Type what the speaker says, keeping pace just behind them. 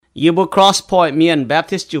yêu bùa Cross Point miền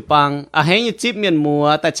Baptist chụp bằng à hẹn như chip miền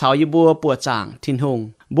mùa tại cháu yêu bùa bùa chàng thiên hùng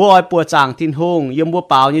bùa ai bùa chàng thiên hùng yêu bùa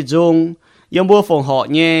bảo như dung yêu bùa phồng họ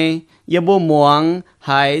nhé yêu bùa muang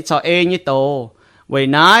hay cháu như tổ vậy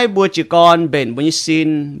nãy bùa chỉ con bền bùa như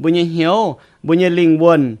xin bùa như hiếu bùa như linh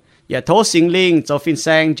quânอย่าโทษสิงลิงจะฟินแซ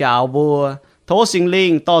งจาวบัวโทษสิงลิ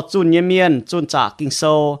งต่อจุนเยเมียนจุนจากกิงโซ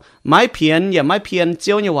ไม้เพียนอย่าไม้เพียนเ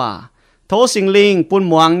จียวเนี่ยว่าโทษสิงลิงปุ่น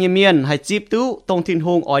มวงเยเมียนให้จีบตู้ตรงทินห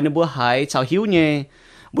งอ้อยในบัวหายชาวหิวเนี่ย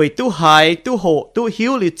ไว้ตู้หายตู้โหตู้หิ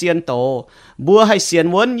วหรือเจียนโตบัวให้เสียน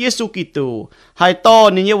วนเยซูกิตูให้ต่อ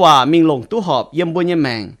นี่เนี่ยว่ามิงลงตู้หอบเยี่ยมบัวเนี่ยแม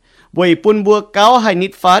งไว้ปุ่นบัวเก้าให้นิ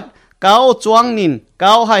ดฟัดเก้าจวงนินเก้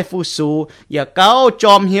าให้ฟูสูอย่าเก้าจ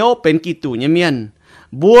อมเหียวเป็นกิตูเนี่ยเมียน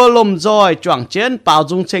บัวลมจอยจ่วงเช่นเป่า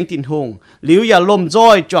จุงเชงตินหงหลิวอย่าลมจอ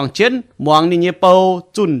ยจ่วงเช่นมวงนี่เยเปา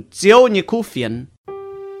จุนเจียวนี่คู่เฟียน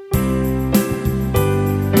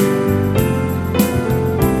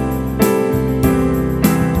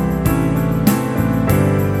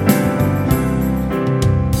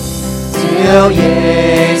只有耶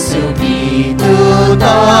稣基督的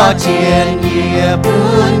前也不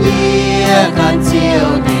也看就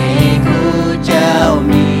你苦叫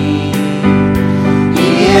你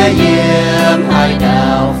yếm hai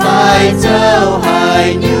đào phai châu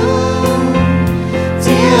hai nhú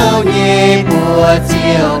chiều nhẹ bùa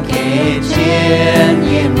chiều kề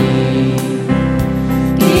trên nhẹ mi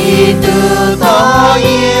kỳ tư to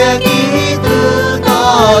ye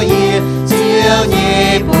chiều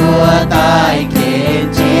nhẹ bùa tai kề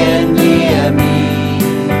trên nhẹ mi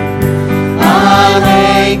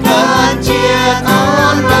hay can chiên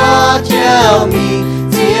on lo chiều mi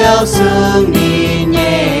chiều sương đi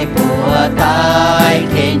tai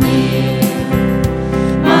kê nhẹ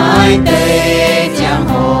mai tê chẳng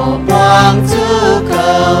hồ quang chữ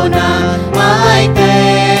cầu nàng mai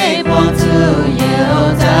tê quang chữ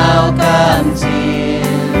yêu giao cảm chiến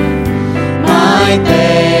mai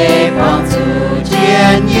tê quang chữ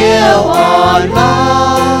chiến yêu on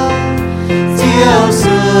lo chiều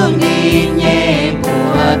sương đi nhẹ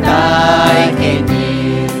của tai kê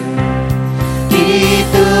nhẹ kỳ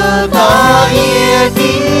tư có ye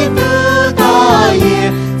kỳ tư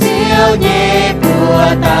chiều nhẹ bùa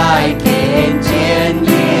tai kền trên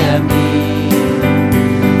nhẹ mi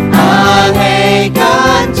ngày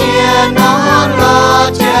can chia nó lo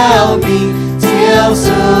treo mi chiều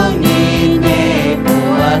sương nhìn nhẹ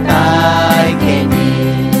bùa tai kền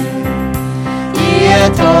nhẹ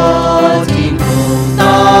thô tin cùng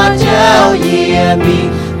to treo nhẹ mi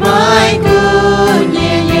mai cứ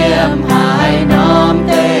nhẹ yếm hai nom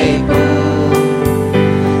tây bù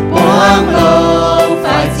quang lông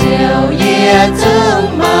phải chiều ye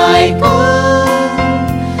tương mai cung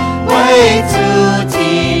quay chu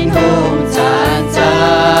tin hùng chan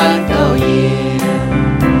chan cầu ye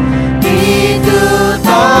kỳ tư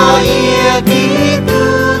to ye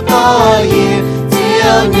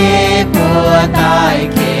chiều nhẹ bùa tai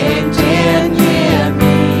kền trên nhẹ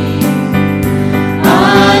mi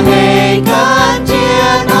ngày can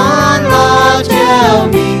chia non lo treo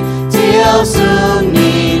mi chiều sương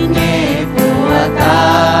nhìn nhẹ bùa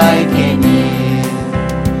tai kền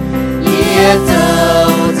ye châu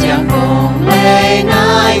chẳng cùng lấy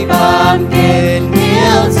nai bám kền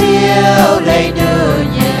nhiều chiều lấy đưa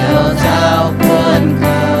nhiều giao quân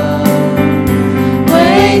cầu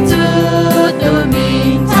quay tư tụi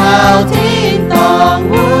mình thao thiên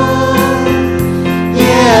tòng quân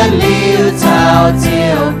yên liu thao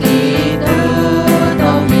chiều kỳ tư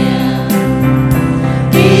đầu nhiên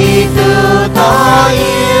kỳ tư to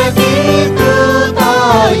ye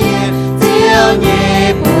chiều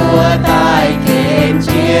nhẹ bùa tai kền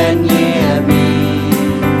trên nhẹ mi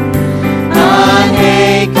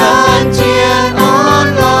ngày can chiên on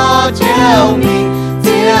lo treo mi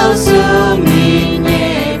chiều sương nhìn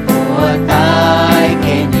nhẹ bùa tai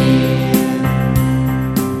kền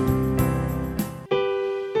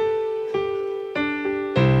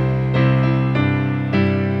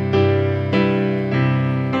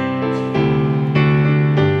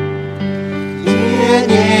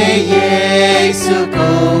Giêsu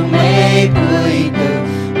cùng mấy bụi từ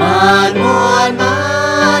màn muôn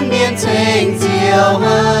màn miền thành chiều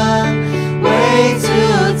hơn quay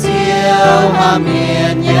chữ chiều hoa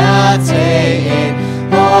miền nhà thế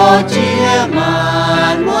hồ chia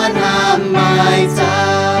màn muôn ham mai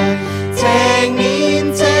dài thành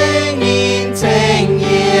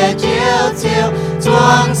nhẹ chiều chiều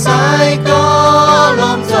choang sai có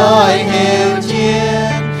lom rồi heo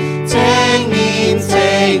chiên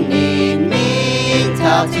thành nghìn minh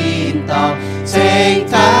thao thiên tàu thành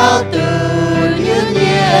thao từ liên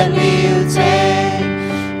liu thành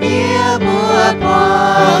bia bùa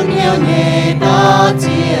quang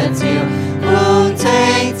chia chiều cùng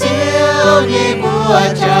thanh chiếu như bùa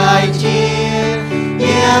trái chia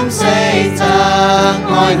yếm xây trang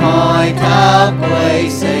hỏi thao quay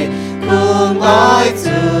xây cùng ôi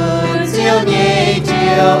dùn chiếu nhẹ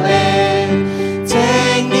chiều em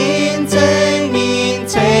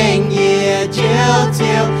thanh nhẹ chiếu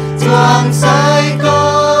chiều choàng sai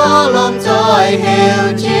có lom trôi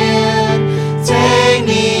heo chiến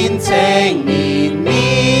thanh nhìn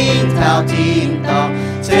minh thao thiên tỏ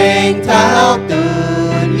thanh thao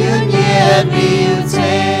tường như nhiệt liêu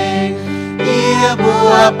thanh nhẹ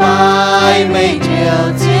bùa bài mây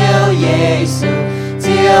chiều Giêsu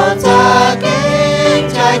chiều ta kinh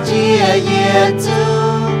trái chia nhiệt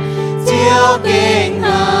chiều kinh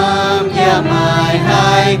ham ya mai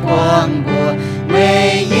hai quang bùa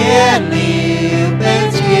mây nhiệt liêu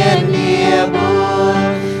bên chiến nhẹ bùa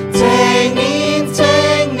thanh nhẹ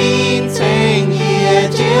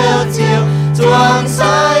chiều choàng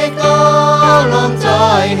sai có lom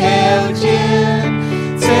trôi heo chiến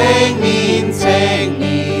thanh nhìn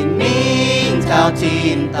minh thao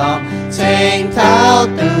thiên tỏ thanh thao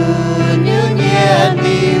từ như nhiệt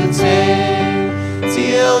liêu thanh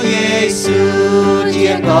chiều Giêsu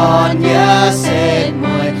chia còn nhớ sệt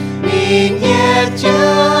mùi nhìn nhiệt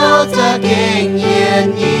chiếu ta kinh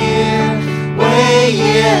nhiên quay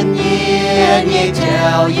nhiên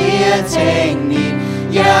chào nhiệt thanh nhìn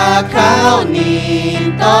ya khao nhìn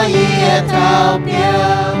to nhiệt thao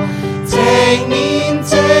biểu thanh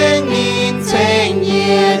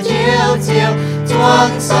nhiệt chiếu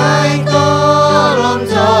choàng sai có lom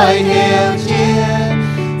trôi heo chiến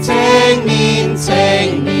thanh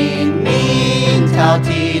nhìn minh thao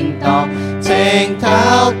thiên tỏ thanh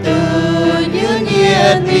thao từ như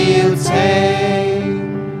nhiệt liêu thanh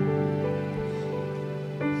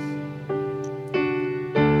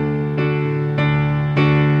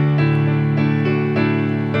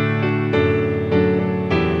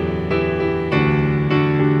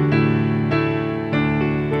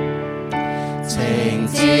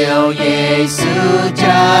chiều Giêsu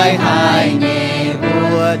trái hai nhẹ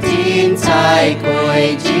bùa tin trái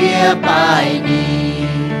quay chia bài ni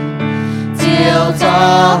chiều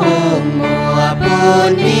gió hùng mùa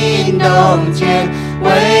buồn nín đông trên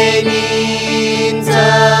quay nín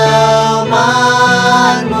dâu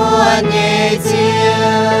man mùa nhẹ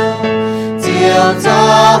chiều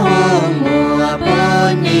gió hùng mùa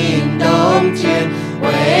buồn nín đông trên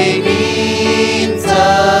quay nín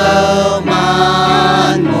dâu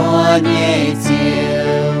man mùa nhẹ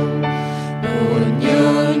chiều buồn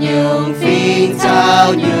nhung phinh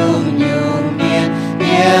trao nhung miên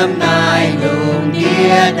nhiễm nai lùng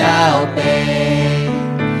đĩa đào bề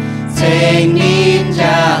thanh nín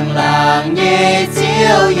chàng làng nhẹ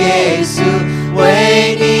chiều Giêsu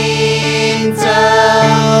quay nín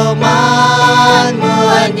dâu man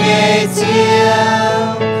mùa nhẹ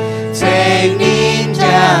chiều thanh nín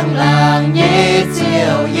chàng làng nhẹ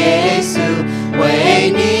chiều Giêsu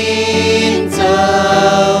quay nín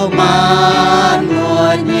dâu man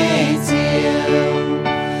mùa nhẹ chiều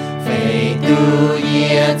về tu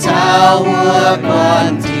nhiệt thao hua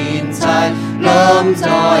con thiên sai lom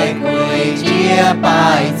trôi quay chia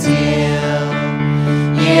bài chiều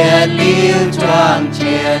nhiệt liêu choàng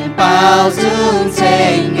chiến bao dung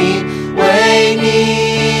thanh nín quay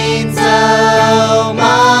nín dâu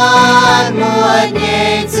man mùa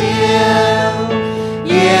nhẹ chiều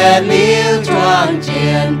nhiệt liêu choàng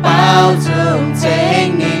chiến bao dung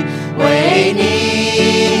thanh nín quay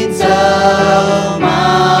nín dâu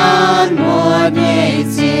man mùa nhẹ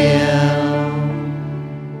chiều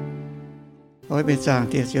ôi bị giảng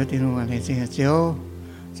tiệt chiếu tin hùng này sinh chiếu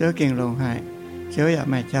kinh lòng hại chiếu ya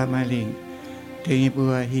mai cha mai lĩnh thì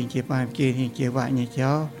bùa hình chế bài kia hình chế vại như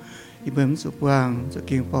cháu đi bấm sụp quang sụp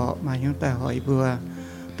kinh bọ mà chúng ta hỏi bùa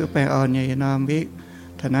tu bè on như nam biết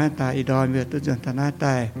thần ai tài đòn việc tu dần thần ai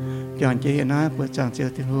tài chọn chế nó bùa giảng chiếu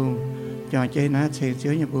tin hùng chọn chế nó xây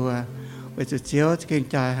chiếu như bùa với sự chiếu kinh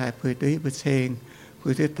trải hại phơi túi bùa xây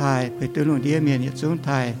phơi túi thải phơi túi luồng đĩa miền nhiệt xuống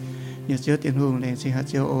thải nhiệt chiếu tin hùng này sinh hạt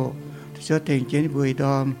chiếu ộ chiếu tình chiến bùi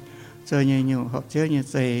đom rồi như nhung học chiếu như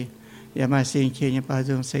dày ya mà sinh khi như bao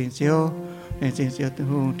dung sinh chiếu này sinh chiếu tin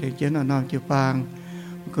hùng tình chiến nó non chiếu pang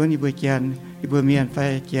có như bùi chèn như bùi miền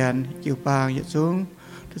phải chèn chiếu pang nhiệt xuống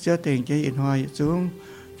chiếu tình chiến in hoa nhiệt xuống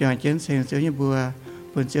chọn chiến sinh chiếu như bùa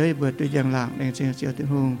buồn chiếu như bùa tôi giang lặng này sinh chiếu tin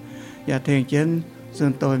hùng ya tình chiến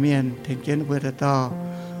xuân tôi miền tình chiến bùa to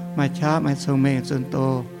mà cha mà sông mình xuân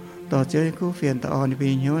tôต่อเจ้าคู่เฟียนต่ออ่อนปี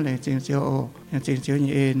เหี้ยวแหล่งจิงเจียวโอแหล่งจิงเจียว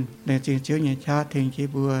เอ็นแหล่งจิงเจียวชาเทงชี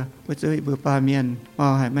บัวผู้เจ้าบัวปลาเมียนมอ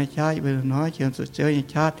งหายไม่ใช่เบอร์น้อยเฉียนสุดเจ้า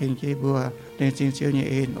ชาเทงชีบัวแหล่งจิงเจียว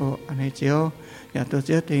เอ็นโออันให้เจียวอย่าตัวเ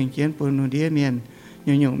จ้าเทงเจียนปูนูเดียเมียน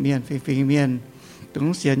nhung miền phi miền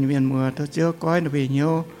tung xiên miền mùa thưa chiếu cõi nó bị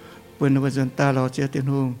nhiêu buồn nó dần ta lo chiếu tiền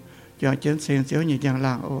hùng chọn chiến xiên chiếu như giang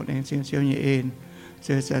làng ổ đen xiên chiếu như ên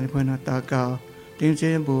chiếu sản buồn nó ta cao tiếng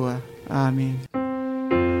chiếu bùa amen.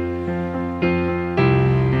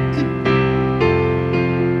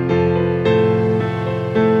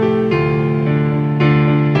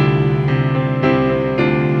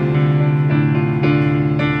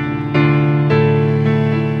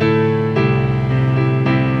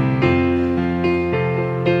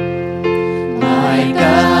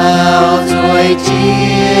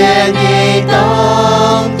 Chia nhị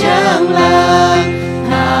tông chẳng làng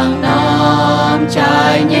hàng năm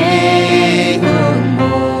trái nhị hương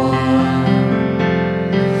mùa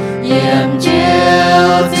yểm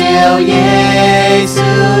chiều Giêsu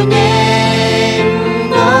nhịp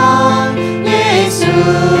ngon Giêsu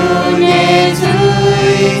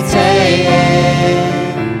chạy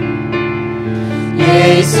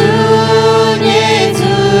Giêsu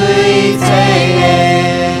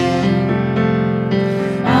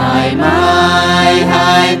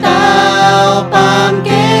hai tao bám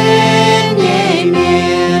kết nhẹ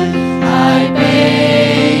miền hai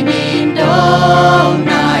bên nhìn đông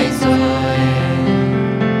nai rồi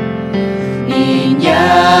nhìn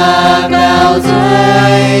nhà cao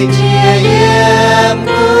dưới chia yếm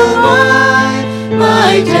cứ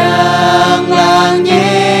mãi chẳng làng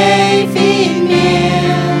nhẹ phiên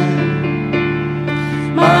miền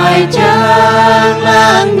mãi chẳng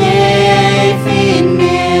làng nhẹ phiên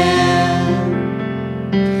miền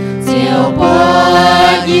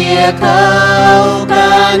Hãy khâu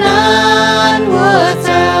ca nan vua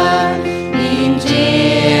cha nhìn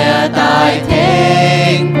chia tại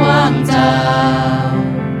thênh quang trào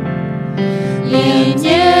nhìn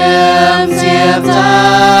nhiễm diệp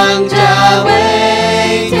giang cha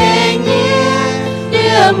về thênh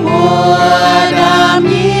nhiễm mùa đam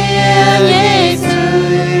nhiễm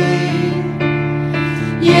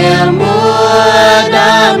nhiễm mùa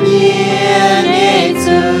đam nhiễm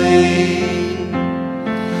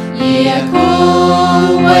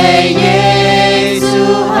không về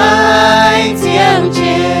Giêsu hai tiếng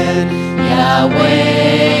trên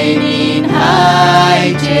Yahweh nhìn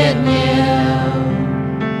hai chết nhiều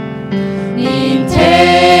nhìn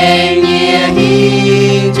thế nhẹ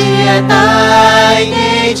hình chia tay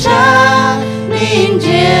nghe cha nhìn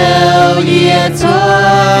chiều nhẹ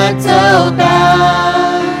thoát dấu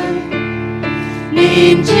tay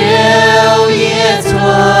nhìn chiều nhẹ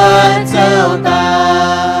thoát dấu tay.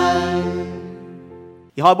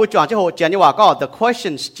 Hỏi buổi chọn cho hộ chén nhưว่าก็ the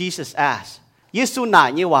questions Jesus asked ยิสุนาย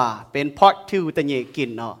นี่ว่าเป็น part 2แต่เนี่ยกิน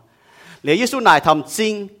เนาะหรือยิสุนายทำจริ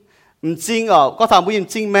งไม่จริงก็ทำบุญ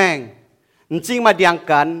จริงแมงจริงมาเดียง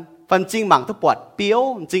กันฟันจริงหมั่งทุกปวดเปี้ยว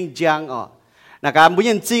จริงจังนะครับบุญ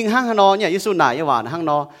จริงห้างนอเนี่ยยิสุนายนี่ว่าห้าง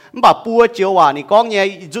นอมันแบบปัวเจียวว่านี่ก้องเนี่ย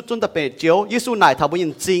จุดจนตะเป็นเจียวยิสุนายทำบุญ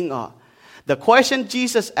จริงthe question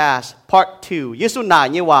Jesus asked part 2ยิสุนาย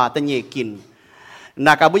นี่ว่าแต่เนี่ยกินน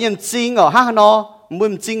ะครับบุญจริงห้างนอมุ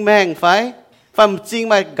นจริงแมงไฟฟันจริง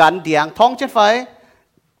มากันเดียงท้องเช็ดไฟ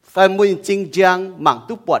ฟันมุนจริงจังหมั่ง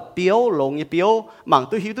ตุปวดเปี้ยวลงเปี้ยวหมั่ง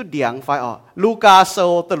ตุหิวตุเดียงไฟลูกาโซ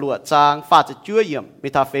ตลวดจางฟาจะช่วยเยี่ยมมิ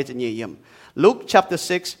ทาเฟจะเยี่ยม Luke chapter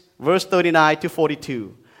 6 verse 39 to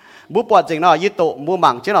 42บุปผาจริงเนาะยิโตมัวห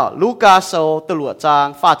มั่งเจ้าเนาะลูกาโซตลวดจาง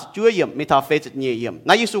ฟาจะช่วยเยี่ยมมิทาเฟจะเยี่ยมน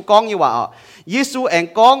ายยิสุก้องยี่ว่ายิสุเอง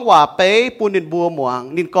ก้องว่าเป้ปูนินบัวหมวง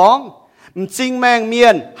นินก้องจริงแมงเมีย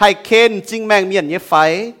นให้เคนจริงแมงเมียนเนี่ยไฟ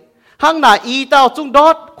ห้างหน้าอีเต้าจุงดอ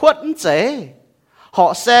ดขวดเจ๋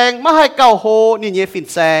họ sang mà hai cầu hồ ni nhẹ phìn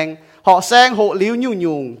sang họ sang hộ liu nhung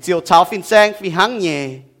nhung chiều cháo phìn sang phi hăng nhẹ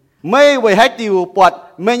mây về hai tiêu bọt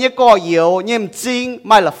mây nhẹ cò yếu nhẹm chính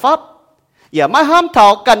mai là phápอย่าไม่ห้ามเท้า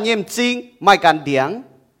กันเยี่ยมจริงไม่กันเดียง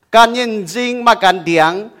การเยี่ยมจริงมากันเดีย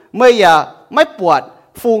งไม่อย่าไม่ปวด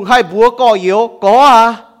ฟูงให้บัวก่อเยียวก่อ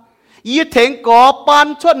ยี่เถงก่อปาน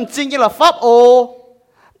ชวนจริงยังละฟับโอ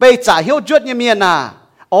ไปจ่ายเหี้ยวจวดเยี่ยมน่ะ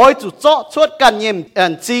อ้อยจุดเจาะชวดกันเยี่ยม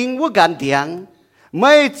จริงว่ากันเดียงไ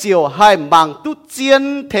ม่เจียวให้บังตุเจียน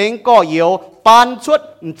เถงก่อเยียวปานชวด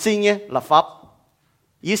จริงยังละฟับ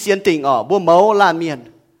ยี่เสียนติ่งบัวเมาลานเมียน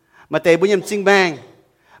มาเตะบุญเยี่ยมจริงแบง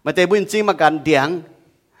มาเตะบุญจริงมากันเดียง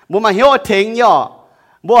บัวมาเหี้ยวเถงย่อ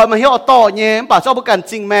บัวมาเหี้ยวต่อเงี้ยป่าชอบบุกัน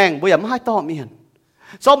จริงแมงบัวอย่ามาให้ต่อเมียน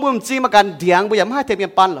ชอบบุญจริงมากันเดียงบัวอย่ามาให้เทเมีย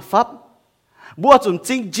นปันละฟับบัวจุ่มจ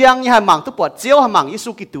ริงเจียงยี่ให้มังตุปวดเจียวให้มังยิ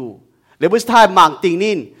สุกิตูเลยบุษทายมังติง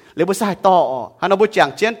นินเลยบุษทายต่อฮันเอาบุจาง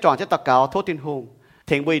เจียนจอนเจ้าตะเกาโทษทินหงเ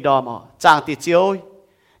ถงบุยดอมจางติเจียว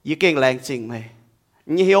ยี่เก่งแรงจริงไหม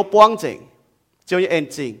ยี่เหี้ยวป้วงจริงเจียวยี่เอ็น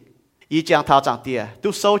จริงยี่จางเท้าจางเตียตุ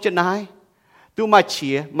โซจะนายตุไม่เชี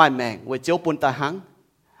ยไม่แมงไว้เจียวปุ่นตาหัง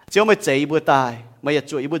เจียวไม่เจียบัวตาย ไม่อยาก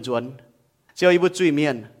ช่วยอีบุจวนเจ้าอีบุจุยเมี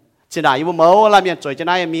ยนเจน่าอีบุเมาลาเมียนช่วยเจ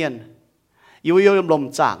น่าเมียนอีบุยมลม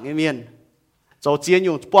จางเมียนโจเจียนอ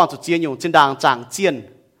ยู่ป้อนโจเจียนอยู่เจนด่างจางเจียน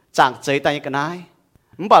จางเจตายกันได้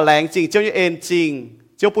มันบ่แรงจริงเจ้าอยู่เอ็นจริง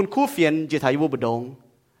เจ้าปุ่นคู่เฟียนจะถ่ายอีบุบดง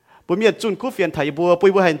ปุ่นเมียนจุนคู่เฟียนถ่ายอีบัวปุ่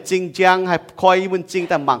นบัวเห็นจริงจังให้คอยอีบุญจริง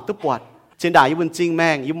แต่หมั่งตุปวดเจนด่าอีบุญจริงแม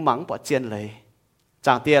งอีบุหมั่งปวดเจียนเลยจ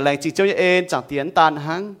างเตียแรงจริงเจ้าอยู่เอ็นจางเตียนตาน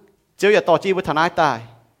หังเจ้าอย่าต่อจีบุทนายตาย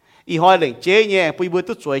อีหอยเหล่งเจ๊แย่ปุ่นบัว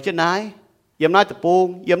ตุ้สวยเจ้านายยำนายตะปู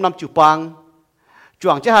ยำนำจูปังจ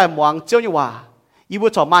วงเจ้าให้หมวงเจ้าอยู่ว่าอีบุ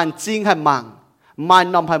ชอบมันจริงให้หมั่งมัน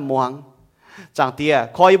นำให้หมวงจางเตีย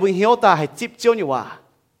คอยอีบุเหี่ยวตาให้จิบเจ้าอยู่ว่า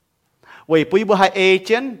为不不还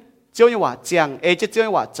agent 叫你话讲 agent 叫你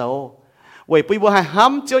话做为不不还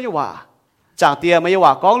ham 叫你话讲啲咪話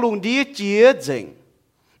講luôn đi chia dình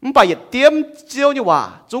唔phải tiêm 叫你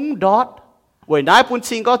話中 dot 為nãyปุ่น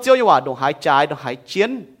ชิงก็叫你話đồng hải trái đồng hải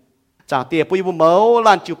chiến chẳng tiề bùi bùi mẫu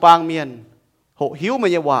lan chịu bang miền hộ hiếu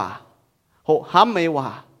mày話hộ ham mày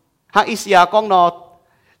話hàng Isia con nó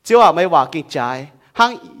chiếu à mày話kinh trái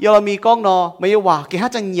hàng Yeremi con nó mày話cái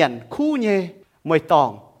hát chẳng nhận khu nhé mày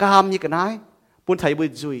tòng cam như cái nàyปุ่นthấy bùi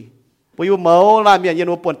dùi bùi bùi mẫu lan miền yên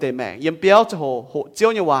bùiปุ่นtề mẹ yên béo cho hộ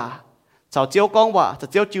chiếu như話chào chiếu con話chào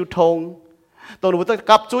chiếu chiếu thông tôi nói tôi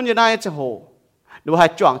cặp chú như này cho hộ nó hay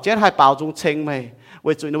chọn chết hay bảo dung chênh mày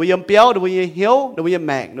với chuyện nó yếm béo nó yếm hiếu nó yếm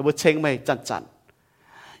mẹ nó chênh mày chặn chặn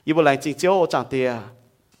như một lần chính chiếu chẳng tiề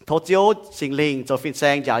thấu chiếu sinh linh cho phiên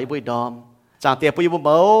sang giáo như bùi đom chẳng tiề bùi bùi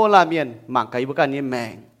mẫu là miền mảng cái bùi cần như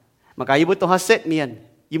mẹ mà cái bùi tôi hát xét miền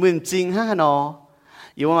như mình chính ha nó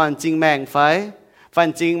như mình chính mẹ phải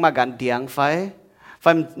phần chính mà gắn tiếng phải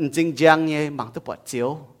phần chính giang như mảng tôi bọt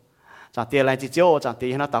chiếu chẳng tiề là chính chiếu chẳng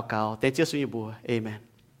tiề nó tạo cầu tế chiếu suy bùa amen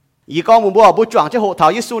ý con muốn bùa bùi chọn cho hộ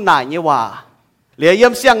thảo Giêsu này như hòa liền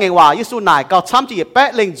yếm xiang nghe hòa Giêsu này cao chăm chỉ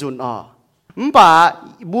bé lên dùn bà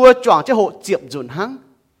bùa chọn cho hộ chiệp dùn hăng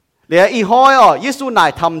liền ý hỏi Giêsu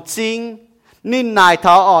này thầm chính nín này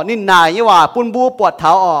thảo nín này như hòa bùn bùa bọt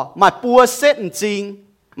thảo mà bùa xét chính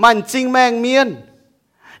mà chính mang miên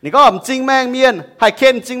nị có chính mang miên hay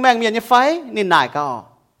khen chính mang miên như phái nín này có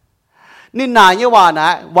nín này như hòa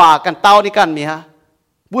nè hòa cần tao đi cần mì ha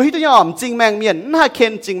bùi hít tôi nhỏm chính mang miên hay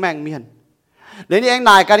khen chính mang miên đến anh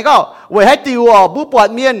này cái có vậy hay tiêu bùi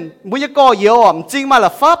bọt miên bùi như có nhiều chính mà là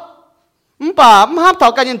pháp bà hấp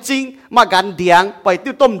thảo cái nhân chính mà gắn điang bởi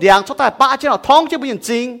tiêu tôm điang cho ta ba chứ nào thong chứ bùi nhân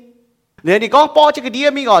chính đến đi con po cho cái đĩa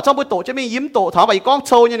mình trong bữa tổ cho mình yếm tổ thảo vậy con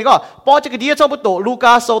sâu như này có po cho cái đĩa trong bữa tổ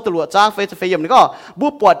Luca sâu từ lụa trang phê phê yếm này có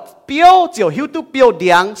bùi bọt biếu chiều hiu tu biếu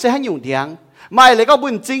điang sẽ hay nhung điang mai lấy có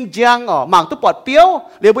bùn chính giang mảng tu bọt biếu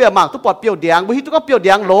lấy bây giờ mảng tu bọt biếu điang bùi tu có biếu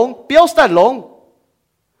điang lông biếu style lông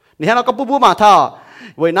นี่เราก็พูดมาท่า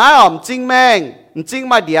วันนั้นจริงแมงจริง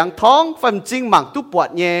มาเดียงท้องฟันจริงหมั่งตุปวด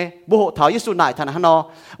เนี่ยบุหถ่ายยิสุนายท่านฮะเนาะ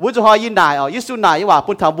บุจะหอยินนายยิสุนายว่า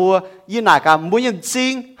ปุ่นถาบัวยินนายกับบุยังจริ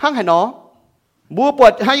งหั่งให้เนาะบัวปว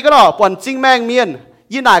ดให้ก็เนาะปวดจริงแมงเมียน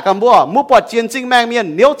ยินนายกับบัวมุปวดเจียนจริงแมงเมียน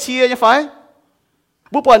เนี้ยวเชียยังไง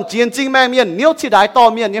บุปวดเจียนจริงแมงเมียนเนี้ยวเชียได้ต่อ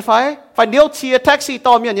เมียนยังไงไฟเนี้ยวเชียแท็กซี่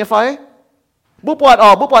ต่อเมียนยังไงบุปวด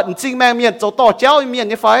บุปวดจริงแมงเมียนจะต่อเจ้าเมียน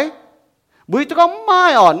ยังไงบุยตัวก็ไม่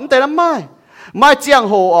แต่ละไม่เจียง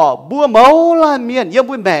โหบัวเมาละเมียนเยี่ยม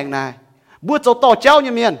บุยแมงนายบัวจะต่อเจ้าเ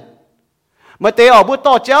นี่ยเมียนไม่เตะบัว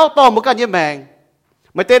ต่อเจ้าต่อมือกันเนี่ยแมง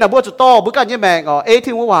ไม่เตะนะบัวจะต่อมือกันเนี่ยแมง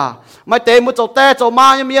ทิ้งว่าไม่เตะบัวจะแต่จะมา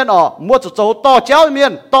เนี่ยเมียนบัวจะต่อเจ้าเนี่ยเมีย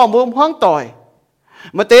นต่อมือห้องต่อย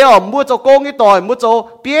ไม่เตะบัวจะโกงนี่ต่อยบัวจะ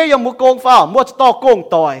เปี้ยยังบัวโกงฟ้าบัวจะต่อโกง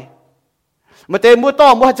ต่อยไม่เตะบัวต่อ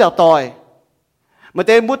บัวให้เจ้าต่อยไม่เ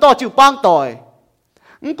ตะบัวต่อจิ๋วปังต่อย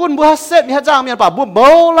คุณบัวเสร็จมีให้จ้างเมียนป่าบัวเมา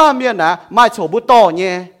ละเมียนนะไม่โฉบัวต่อเ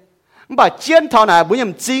นี่ยป่าเจียนเท่าไหนบัวยั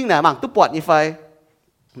งจริงนะหมั่งตุปวดนี่ไฟ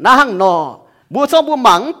นั่งนอบัวชอบบัวห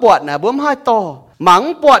มั่งปวดนะบัวไม่ต่อหมั่ง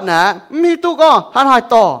ปวดนะมีตู้ก็หันหาย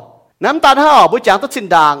ต่อน้ำตาลห่อบัวจางต้องชิน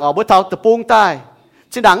ด่างบัวเท่าตะปูงใต้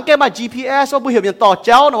ชินด่างแกมา GPS ว่าบัวเหี่ยวยังต่อเ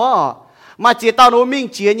จ้าเนาะมาเจียเต้าหนูมิ่ง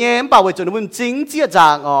เจียเนี่ยป่าบัวจนหนูมันจริงเจียจา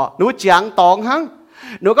งหนูจางตองหัง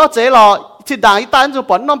หนูก็เจ๋อชิดด่างอีตาจะ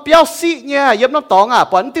ปนน้ำเปี้ยวซีเนี่ยเย็บน้ำตอง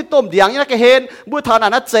ปนที่ต้มเดียงนี่นะแกเห็นบัวทานนั่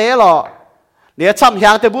นเจ๋อเนี่ยช่ำย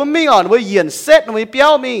างแต่บัวมิ่งบัวเยียนเซ็ตบัวเปี้ย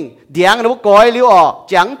วมิ่งเดียงบัวก้อยเลี้ยว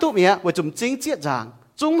จังตุ้มเนี่ยบัวจุ่มจริงเจี๊ยจาง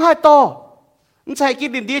จุงให้ต่อไม่ใช่กิน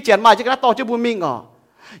ดินดีเจียนมาจะกระต่อจะบัวมิ่ง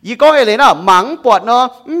ยี่ก้อยเลยนะหมังปวดเนาะ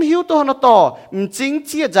หิวตัวน่ะต่อจริงเ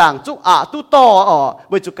จี๊ยจางจุตู้ต่อ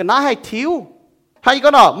บัวจุกกันนะให้ทิ้วให้ก็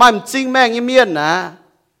เนาะมันจริงแมงยี่เมียนนะ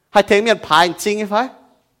ให้เทงเมียนพายจริงไฟ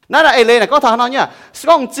นั่นแหละเลยนะก็ทางนั้นเนี่ย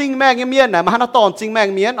ช่องจริงแมงเมียนนะมาหน้าตอนจริงแมง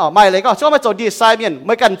เมียนไม่เลยก็ช่องมาจอดดีไซน์เมียนไ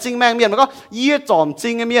ม่กันจริงแมงเมียนมันก็ยี่จอมจริ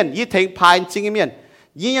งเมียนยี่เทงพายจริงเมียน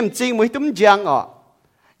ยี่ยำจริงมือตุ้มจัง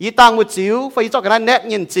ý tăng một chiếu phải cho cái này nét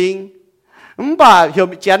nhìn chính bà hiểu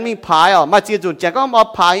chén mình phái mà chia chuẩn chén có mà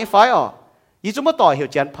phái phái ý chúng mới tỏi hiểu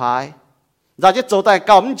chén phái giờ chứ chỗ tại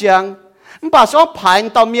cổng chàng bà số phái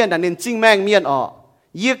tao miên là nên chính mang miên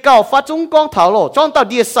ý cầu phát chúng con thảo lộ cho tao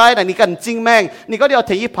đi sai là ni cần chính mang ni có điều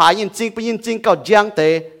thấy phái nhìn chính cầu giang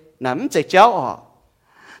tệ nắm chạy chéo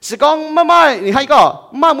sự con mai ni hay có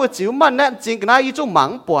mà một chiếu mà nét chính cái này ý chúng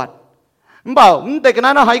mắng bọt bảo để cái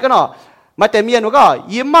này nó hay cái nó màแต่เมียนก็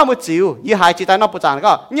ยิ้มมาmột chiềuยี่หายจีตายนอกประจาน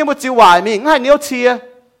ก็ยี่một chiều hoài mìnhให้เนี้ยเชีย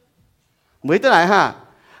mới tới này ha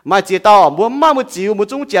mà chỉ tao muốn ma một chiều một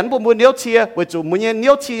trung chén một นี้ยเชียvới chủ một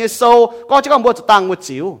นี้ยเชียsâu có chỉ có một tăng một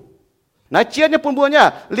chiều này chia nhá buồn buồn nhá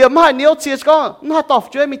liềm hai นี้ยเชียก็น่าตอบ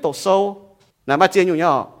ช่วยมีtổ sâu này mà chia nhiều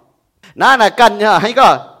nhá nàyกันnhá hayก็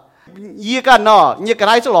ยี่กันเนาะยี่กันไ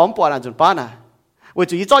ด้จะล้อมปวดอันจุนป้าน่ะ为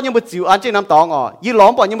主一早你们酒安静那当一ล้อ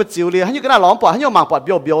มปอด你们酒里，还有个那ล้อมปอด，还有忙ปอด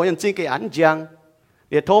表人真给安静，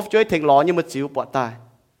也托追停ล้อ你们酒ปอดตาย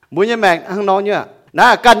每日แม่ข้างนอกเนี่ยนะ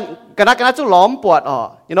กันจุล้อมปอด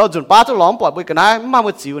you knowจุนป้าจุล้อมปอดไปกันนะมาหม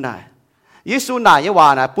ดจิวน่ะยิสุน่ะยี่ว่า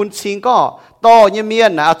น่ะปุ่นชิงก็ต่อยี่เมีย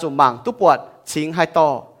นน่ะจุมังตุปอดชิงให้ต่อ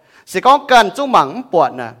สิก้องกันจุมังปอด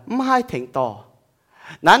น่ะไม่ให้停ต่อ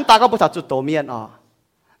นั้นตาก็ปุ่นถาจุดโตเมียน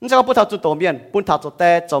นั่นจะก็ปุ่นถาจุดโตเมียนปุ่นถาจุดแต่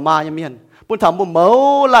จุมายี่เมียนปุ่นทำบุญเมา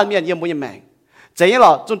ลานเมียนเยี่ยมบุญแมงเจ๊ยังหร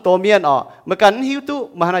อจนตัวเมียนมากันหิวตู้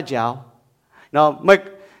มาหน้าเจ้าเนาะมา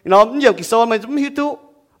เนาะเยี่ยมกิโซนมาจุ่มหิวตู้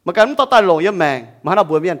มากันต่อตาหลงเยี่ยมแมงมาหน้า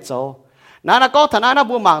บัวเมียนโจน้าก็ฐานะน้า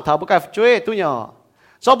บัวหมางเถาบุกไก่ช่วยตู้เนาะ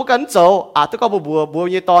ชอบบุกันโจตู้ก็บัว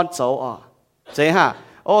ยี่ตอนโจเจ๊ฮะ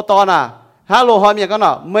โอ้ตอนน่ะฮัลโหลหอยเมียกันเน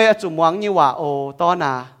าะเมื่อจุ่มวังยี่ว่าโอ้ตอนน่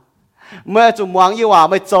ะเมื่อจุ่มวังยี่ว่า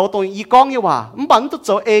ไม่โจตรงอีก้องยี่ว่ามันบังตัวโจ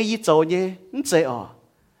ยี่โจเนี่ยมันเจ๊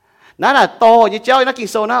นั่นน่ะโตยี่เจ้านักกิน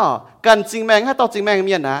โซน่ะกันจริงแมงให้โตจริงแมงเ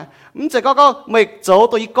มียนนะมันจะก็ไม่โจ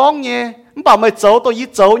ตัวยี่ก้องเนี่ยมันบอกไม่โจตัวยี่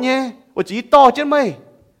โจเนี่ยว่าจีโตใช่ไหม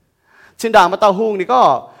ชินด่างมาเตาหุงนี่ก็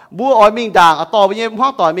บัวอ้อยมิงด่างต่อไปเนี่ยห้อ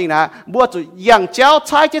งต่อยมิงนะบัวจุอย่างเจ้าใ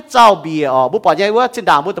ช้เจ้าเบียบัวปล่อยใจว่าชิน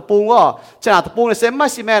ด่างบัวตะปูงชินด่างตะปูงเนี่ยเซมไม่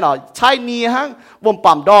ซีแมนใช้นี่ฮะวง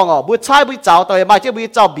ปั๊มดองบัวใช้บัวเจ้าต่อยมาเจ้าบัว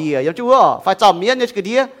เจ้าเบียอย่างจู่ไฟเจ้าเมียนเนี่ยคือเ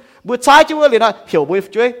ดียบัวใช้จู่เลยนะเหี่ยวบัว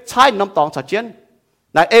ช่วยใช้น้ำตองสัดเจน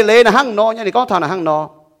นายเอเลนะหั่งนอเนี่ยนี่ก็ทานหั่งนอ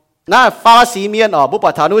น่าฟาสีเมียนบุป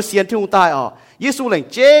ผานุเซียนที่หุ่งใต้ยิสุเหล่ง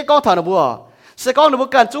เจ๊ก็ทานบัวเสกองนุบ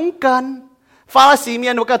กันจุงกันฟาสีเมี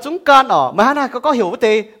ยนนุบกันจุงกันมาหน้าก็หิวเต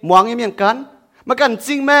ะมองยังเมียนกันมากันจ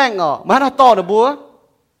ริงแมงมาหน้าต่อนะบัว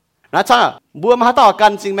นะช่างบัวมาต่อกั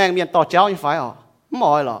นจริงแมงเมียนต่อเจ้าอย่างไฟไม่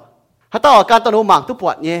หรอถ้าต่อกันต่อหนูหมางทุกปว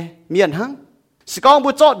ดเนี่ยเมียนหั่งสกองบุ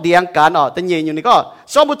จอดเดียงกันแต่เย็นอยู่นี่ก็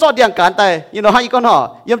ชอบบุจอดเดียงกันแต่ยังเราให้ก็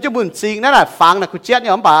ยังจะบุญจริงนั่นแหละฟังนะคุณเจี๊ยบเนี่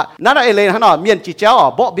ยผมบอกนั่นแหละเอเลนฮะเมียนจีเจ้า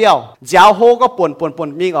บ่เบี้ยวเจ้าโฮก็ป่น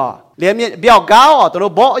มีเลี้ยงเมียนเบี้ยวก้าวตัวเรา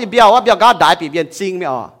บ่เบี้ยวว่าเบี้ยวก้าวได้ปีเมียนจริงไม่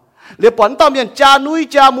เลี้ยงป่นต่อเมียนจานุ้ย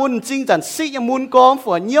จามุนจริงจันซิยังมุนกองฝ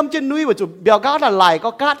นเยี่ยมจะนุ้ยว่าจุเบี้ยวก้าวละลายก็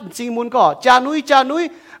กัดจริงมุนก็จานุ้ย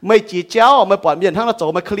ไม่จีเจ้าไม่ป่นเมียนทั้งเราโจ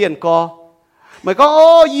ไม่เคลียนก็ไม่ก็โอ้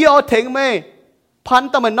เยี่ยวเถงไม่พัน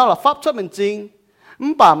ต่อมันนอกละฟับชดมันจริง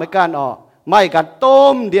ป่าไม่การไม่การต้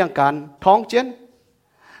มเดียงกันท้องเจน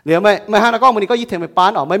เดี๋ยวไม่ฮะนะก็มันก็ยิ่งเทไม่ปา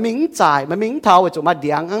นไม่มิ้งจ่ายไม่มิ้งเท้าจุมาเดี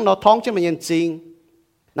ยงอังเราท้องเจนมันยังจริง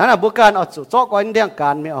นั่นน่ะบุกการจุจ้อก้อยเดียงกั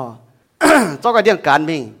นไม่จ้อก้อยเดียงกัน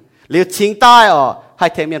มิงหรือชิงใต้ให้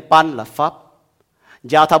เทมียนปันละฟับ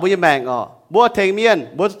ยาวทับบุญแมงบัวเทเมียน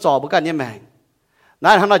บัวจ่อบุกการยี่แมง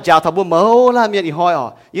นั่นทางเรายาวทับบัวเมาละเมียนอีหอย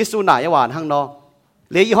ยิสุน่ายหวานทางนอ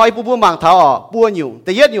หรืออีหอยบัวหมางเท้าบัวอยู่แ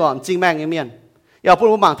ต่เย็ดอยู่จริงแมงเมียนอย่าพูด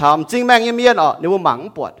ว่าหมางทำจริงแมงเมียนในว่าหมัง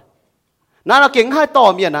ปวดนั่นเราเก่งให้ต่อ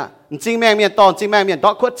เมียนจริงแมงเมียนตอนจริงแมงเมียนต่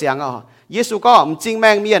อขวดเสียงเยซูก็จริงแม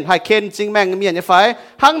งเมียนให้เคนจริงแมงเมียนยังไฟ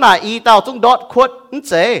ข้างหน้าอีเต่าจุงดอดขวดเ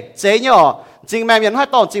จ๊เนี่ยจริงแมงเมียนให้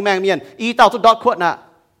ตอนจริงแมงเมียนอีเต่าจุงดอดขวดน่ะ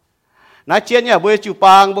นายเจียนเนี่ยบัวจูป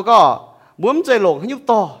างบัวก็บัวมันใจหลงให้ยุบ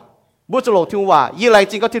ต่อบัวจะหลงทิ้งว่ายี่ไร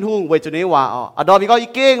จริงก็ทิ้งหุ่งไว้จุดนี้ว่าดอมีก็อี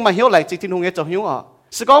เก่งมาเหี้ยวแหลงจริงทิ้งหุ่งเนี่ยจะหิ้ว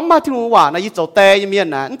สกองมาทิ้งหุ่งว่าในยี่โจเตยเมียน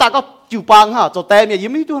น่ะนั่นตาก็จูปังโจเตยเมียยิ้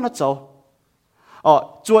มไม่ดูนะโจ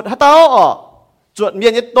จวดฮัตเต้าจวดเมีย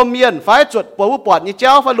นยี่ต้มเมียนไฟจวดปวดปวดยี่เจ้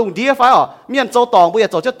าไฟลุงดีไฟเมียนโจตองบัวอย่า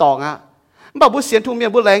โจเจ้าตองบ่บัวเสียนทุ่งเมียน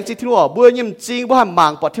บัวแรงจริงทิ้งหัวบัวยิ้มจริงบัวหันหมา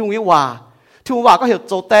งปอดทิ้งหุ่งว่าทิ้งว่าก็เห็น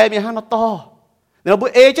โจเตยเมียนห้างนอต่อเดี๋ยวบัว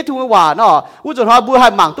จะทิ้งว่าเนาะอุ้งจนหอบบัวหั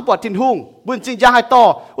นหมางตู้ปอดทิ้งหุ่งบัวจริงจะให้ต่อ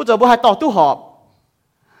อุ้งจนบัวให้ต่อตู้หอบ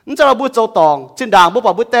นั่นจะเราบัวโจตองชินด่างบัวป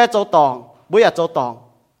อดบัวเตะโจตองบัวอย่าโจตอง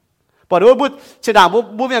ปอดว่าบุเสียดาย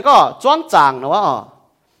บุเนี่ยก็จ้วงจางนะว่า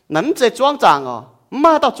นั่นจะจ้วงจางม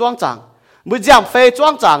าต่อจ้วงจางบุยามเฟยจ้ว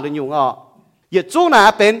งจางเดี๋ยวอยู่อย่าจ้วงนะ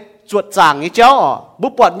เป็นจวดจางนี่เจ้าบุ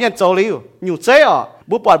ปอดเนี่ยโจลิวอยู่เจ้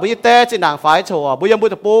บุปอดบุยเต้เสียดายไฟโชว์บุยามบุ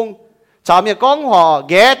ตรปุง chào miền con họ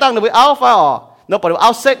ghé tăng được với áo phải nó bỏ được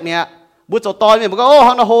áo xếch mẹ bữa chỗ tôi miền có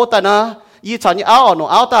hắn nó hô ta nè y chọn như áo nó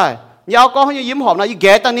áo tai như áo có như yếm hòm nó y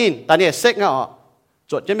ghé tăng nín ta này xếch ngọ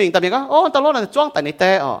chuột cho mình ta miền có ta lúc này choang tại này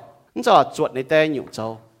tè nó cho chuột này tè nhiều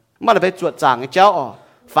châu mà là phải chuột chàng cái cháu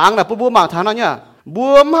phẳng là bữa mảng tháng nó nhá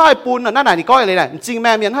buông hai pun là này thì coi này này chính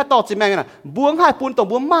mẹ miền hai to chính mẹ này buông hai pun tổng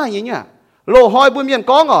buông mai như nhá lô hoi buông miền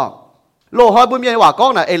có lô hoi buông miền quả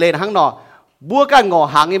có này lên hàng nọ buông cái ngõ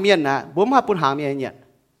hàng miền nè buông hai pun hàng miền nhỉ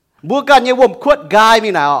buông cái như vôm khuất gai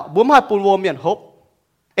miền nào buông hai pun vôm miền hốp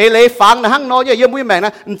lên phẳng là hàng nọ như buông miền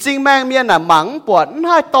này chính mẹ miền là mắng bọt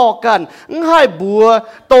hai to cần hai bùa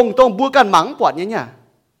tông buông cái mắng bọt như nhá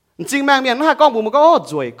chính mẹ miền hai con buông một có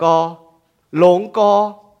ruồi co lống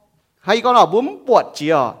co hay con nào bún bọt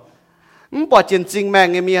chìa bọt trên chính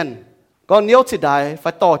mang nghe miền con nếu thì đại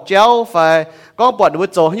phải tỏ chéo phải con bọt được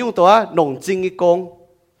chỗ nhungตัวnồng chính cái công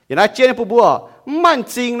hiện nay trên phụ bùa mạnh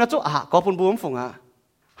chính nó chỗ có phụ bùa phụng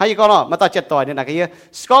hay con nào mà ta chết tỏi này là cái gì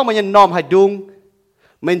con mình nhìn nòm hay đung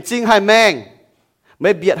mình chính hay mang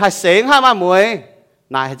mình biệt hay sến hay mà muối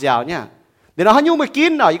này hay dẻo nhá để nó hay nhung mới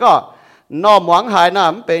kín nào ý có nòm món hay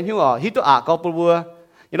nằm bên nhung hítตัวcó phụ bùa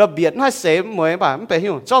nó biệt hay sến muối bà mình phải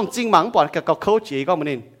hiểu trong chính mắng bọt cái câu chỉ con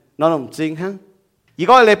mình nó nồng chính haอี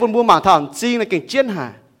ก็เลยปุ่นบูมางถานจริงในเก่งเจียนหา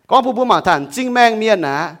ก็ปุ่นบูมางถานจริงแมงเมียนน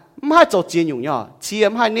ะไม่ให้โจจีนอยู่เนาะเชีย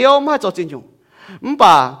มให้เนี้ยไม่ให้โจจีนอยู่ป่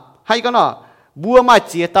าให้ก็เนาะบัวไม่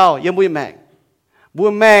เจียเต้ายังบัวแ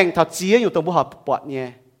มงถ้าเจียอยู่ตรงบัวปอดเนี่ย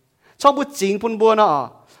ชอบบัวจริงปุ่นบัวเนาะ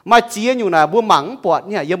ไม่เจียอยู่นะบัวหมังปอด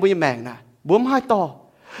เนี่ยยังบัวแมงนะบัวไม่ให้ต่อ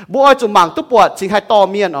บัวจุ่มหมังตุ๊ปอดจริงให้ต่อ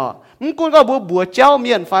เมียนมึงกูก็บัวเจ้าเ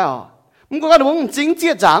มียนไฟมึงกูก็ดูมึงจริงเจี๊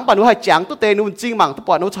ยจางป่ะหนูให้จางตุ๊เตนูจริงหมังตุ๊ป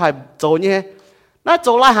อดหนูชายโจเนี่ยน่าโจ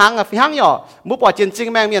ละหางอ่ะฟิหางย่อมุปอจินจริง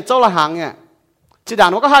แมงเมียนโจละหางเนี่ยจีด่าง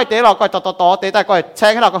มันก็ให้เตะเราก็ต่อเตะแต่ก็แช่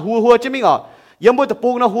งให้เราก็หัวจิมิ่งอ่ะยังบุตรปู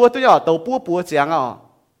นะหัวตัวย่อตัวปูเสียงอ่ะ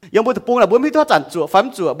ยังบุตรปูนะบุ้มที่ตัวจันจั่วฟัน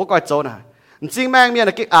จั่วบุก็โจน่ะจริงแมงเมียน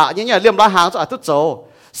กิ๊กเนี่ยเลี่ยมละหางจะตุ๊โจ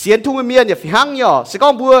เสียนทุ่งเมียนเนี่ยฟิหางย่อสิก้อ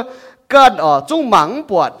งบัวเกินจุ้งหมัง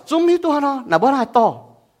ปวดจุ้มที่ตัวเนาะน่ะบัวให้ต่อ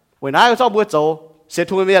วันนั้นก็ชอบบัวโจเสียน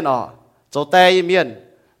ทุ่งเมียนโจเตยเมียน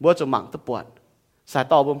บัวจุ้งหมังตัวปวดสาย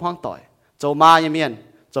ต่อบุ้มห้องต่อยโจมาเมียน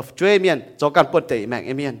โจช่วยเมียนโจกันปวดเตะแมง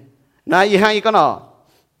เมียนนายให้ก็เนาะ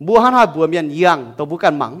บัวหันให้บัวเมียนยังตัวบัวกั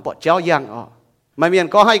นหมังปวดเจ้ายังมาเมียน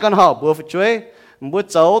ก็ให้ก็เนาะบัวช่วยบัว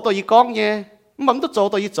โจตัวยี่ก้องเนี่ยมันตัวโจ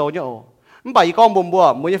ตัวยี่โจเนี่ยมันไปยี่ก้องบัว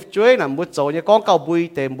บัวช่วยน่ะบัวโจเนี่ยก้องเก่าบุย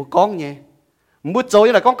เต็มบัวก้องเนี่ยบัวโจเ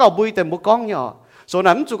นี่ยก้องเก่าบุยเต็มบัวก้องเนี่ยส่วน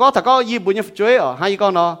นั้นจุก็ถ้าก็ยี่บัวเนี่ยช่วยให้ก็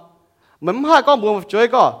เนาะมันให้ก้องบัวช่วย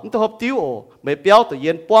ก็มันตัวหอบติ้วไม่เปี้ยวตัวเ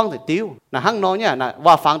ย็นป้องตัวติ้วน่ะหั่งน้อยเนี่ยน่ะ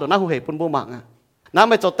ว่าฟังตัวน่าหูเหตุปุ่นบัวหมังน้ำ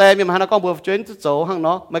ไม่โจเตมีมาหาก้องบัวช่วยตัวโจหั่ง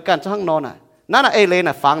น้อไม่กันจะหั่งน้อน่ะนั่นน่ะเลย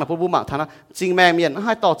น่ะฟังน่ะปุ่นบัวหมังท่านน่ะจริงแมงเมียนใ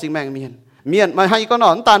ห้ต่อจริงแมงเมียนมาให้ก็เนา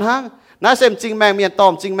ะตานหั่งน้าเซมจริงแมงเมียนตอ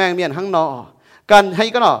มจริงแมงเมียนหั่งน้อกันให้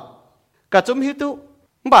ก็เนาะกะจุ่มหิวตู้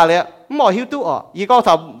บ่าเลยหม้อหิวตู้ยี่ก็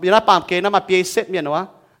ถ้าเวลาปามเกณฑ์น้ำมาเปียเสร็จเมียนวะ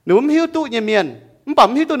หนูหิวตู้เนี่ยเมียนปั๊ม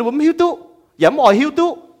หิวตู้หนูหิวตู้อย่าหม้อหิวตู้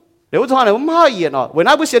เดี๋ยวทุกท่านผมให้เอียนเวล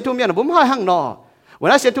าบุเสียนทุ่มเมียนผมให้หั่งนอเว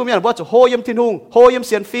ลาเสียนทุ่มเมียนว่าจะโฮยมทินหุงโฮยมเ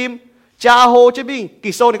สียนฟิล์มจ้าโฮจะบิงกิ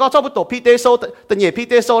โซนี่ก็ชอบบุตรพีเตโซแต่เนี่ยพี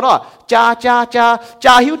เตโซเนาะ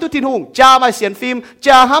จ้าหิวตุทินหุงจ้าไม่เสียนฟิล์ม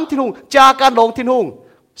จ้าห้ามทินหุงจ้าการลงทินหุง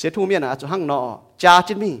เสียทุ่มเมียนจะหั่งนอจ้า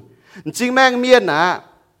จินมีจริงแมงเมียนนะ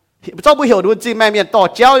เจ้าบุเหี่ยวดูจริงแมงเมียนต่อ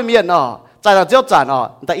เจ้าเมียนใจเราเจ้าจาน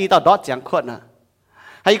แต่อีต่อดอทเสียงขวดนะ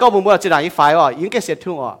ให้ก็บุ้มว่าจะไหนไฟยิ่งแกเสีย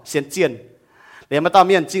ทุ่งเสียนเจียนเดี๋ยวมาต่อเ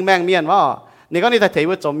มียนจริงแมงเมียนว่านี่ก็นี่แต่เท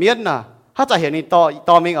ว่าจมเมียนนะถ้าจะเห็นนี่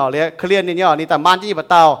ต่อมิงเลยเคลียนนี่นี่แต่มันที่มา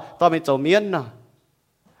เตาต่อเป็นจมเมียนนะ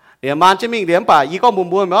เดี๋ยวมันจะมิงเดี๋ยวป่ายี่ก็บุ้ม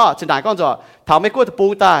ว่าจินดาก็จะทำไม่กู้ตะปู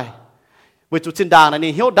ตายวิจุจินดา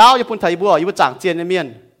นี่เหี้ยวดาวยี่ปุ่นไทยบัวยี่ปุ่นจางเจียนในเมียน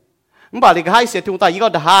มันป่าเลยก็ให้เสียทุ่งตายยี่ก็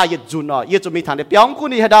ด่ายี่จุนยี่จุมีฐานเดียวป้องกู้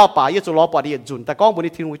นี่ให้ดาวป่ายี่จุล้อป่ายี่จุนแต่ก้องบุญ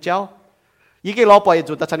นี่ทิ้งหัวเจ้ายี่ก็ล้อป่ายี่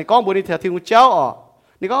จุนแต่ฉันนี่ก้องบุญนี่ทิ้งหัวเจ้า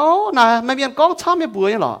นี่ก็น่ะไม่เมียนก้องช้ำไม่บัว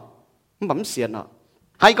ยังหรอมันแบบเสียน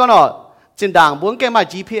ให้ก็เนาะจินด่างบัวแกมา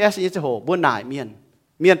GPS ยี่จะโหบัวหน่ายเ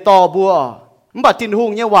มียนต่อบัวมันแบบตินหุง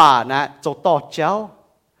เนี่ยว่านะโจต่อเจ้า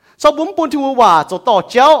ชอบบุ้มปุ่นที่ว่าโจต่อ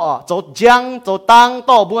เจ้าโจยังโจตัง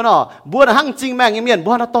ต่อบัวเนาะบัวน่ะหั่งจริงแมงเมียนบั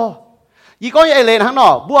วน่ะต่อยี่ก็ยังไอเลนหั่งเนา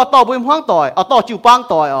ะบัวต่อบัวห้างต่อยต่อจิวปัง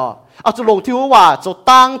ต่อยเอาจะลงที่ว่าโจ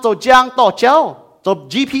ตังโจยังต่อเจ้าโจ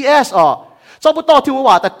GPS ชอบบุต่อที่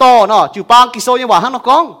ว่าแต่ต่อเนาะจิวปังกิโซยังว่าหั่งเนาะ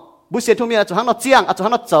ก้องบุเสียทุ่มเมียนจะหั่งเนาะเจียงจะ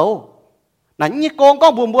หั่งเนาะโจนั่นยี่โกงก็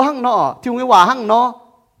บัวบัวหั่งเนาะที่งว่าหั่งเนาะ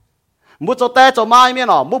บัวโจเตโจไม้เมีย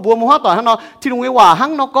นบัวบัวมัวต่อหั่งเนาะที่งว่าหั่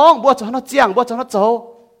งเนาะก้องบัวจะหั่งเนาะเจียงบัวจะหั่งเนาะโจ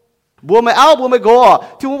บัวไม่เอาบัวไม่โก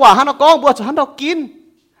ที่งว่าหั่งเนาะก้องบัวจะหั่งเนาะกิน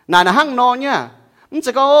นั่นหั่งเนาะเนี่ยมันจ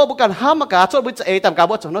ะก็บุกันห้ามกาช่วยบุจะตามกา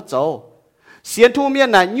บัวจะหั่งเนาะโจ xiên thu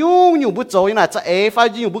miên là nhung bút dối là cha phải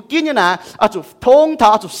nhung bút kín như là chủ thông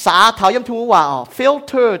thảo chủ xả thảo yếm thu hòa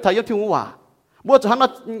filter thảo yếm thu hòa bữa chủ hắn nó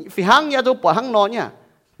phi hăng nha chủ bỏ hăng nó nha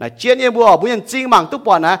là chiên như bữa nhân chính mảng túc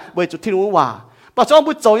bỏ nè bởi chủ thiên thu hòa bà cho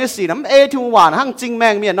bút dối như xì nắm thu hòa hăng chính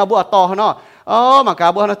mèn miền nó bữa to hơn nó mà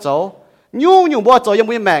cả bữa nó dấu nhung bữa dối yếm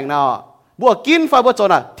bữa mèn nó bữa kín phải bữa dối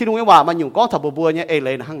là thiên thu hòa mà nhung có thảo bữa nha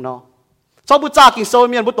lấy là hăng nó sau bữa cha kinh sâu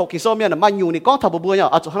miền bữa tổ kinh sâu miền là mà nhung này có thảo bữa nha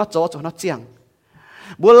chủ hắn nó dấu chủ hắn nó chiang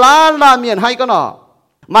bữa lá miền hay có nọ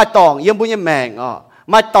mai tòng yếm bữa mèn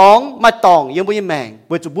mai tòng yếm bữa mèn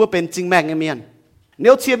bữa chủ bữaเป็นchính mèn miền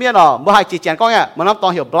nếu chia miền bữa hai chỉ chén con nha mà nó to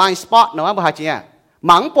hiểu blind spot nó bữa hai chỉ nha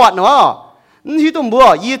mắng bọt nó khi tụi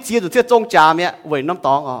bữa y chia chủ thiết trong trà miền vậy nó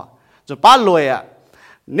tòng rồi ba lùi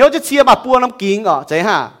nếuจะchia mà bua nó kín chế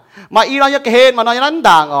ha mà y nó như cái hết mà nó như đánh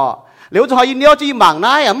đảng nếu cho hỏi nếu chỉ mảng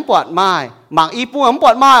nái ấm bọt mai mảng y bua ấm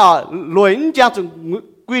bọt mai lùi trang chủ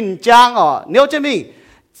quyền trang nếu cho mình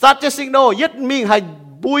sát cho sinh đồ yết mình hay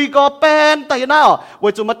bùi có pen tại nào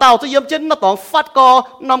vậy chúng mà tàu cho yếm chân nó tòng phát co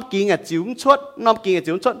năm kỳ ngày chiếu xuất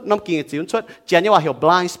chén như là hiểu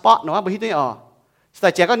blind spot nó bởi thế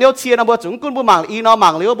tại chén có nếu chia nó bữa chúng cũng bữa mảng y nó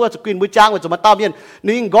mảng nếu bữa quyền bữa trang vậy chúng mà tàu miền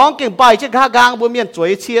nên gắng cái bài chứ gà gang bữa miền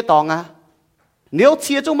chuối chia tòng nếu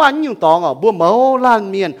chia chúng mà nhiều tòng bữa máu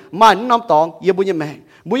lan miền mà năm tòng yếm bữa mèn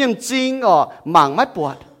bữa yếm chính mảng mái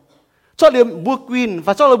bọt cho nên bùa quyền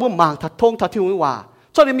và cho nên bùa mảng thật thông thật thiêu hòa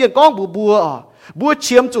cho nên miền con bùa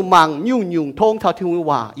chiếm chủ mảng nhung thông thật thiêu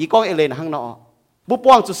hòa ý con ấy lên hang nọ bùa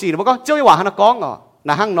quang chủ xì nó có chiếu hòa hang nó con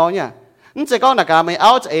là hang nó nha nhưng chỉ con là cả mày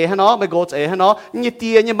áo chế hang nó mày gỗ chế hang nó như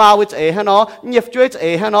tia như mao chế hang nó như chuối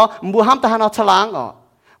chế hang nó bùa ham ta hang nó chả lang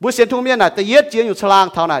bùa xiên thu miền là tự yết chiếm nhiều chả lang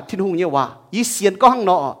thao này thiên hùng như hòa ý xiên có hang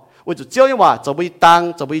nọ我就教你话，就不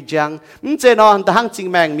当，就不讲。这呢，但行正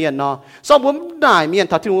命面呢，所以我哪面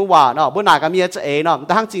他听我话呢，我哪个面这呢，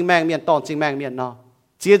但行正命面当正命面呢，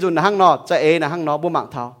接住那行呢，这那行呢，不忙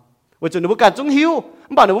头。我就你不干中休，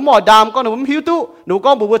把你不毛ดามก็你不休都，你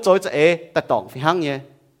讲不做这แต่当非行嘢。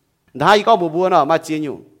ถ้าอีกก็บัวเนาะมาเจียอ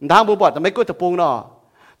ยู่ถ้าบัวบอดแต่ไม่กู้ตะปูเนาะ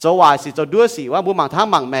จะว่าสิจะด้วยสิว่าบัวหมั่งทาง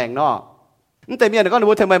หมั่งแมงเนาะแต่เมียเนี่ยก็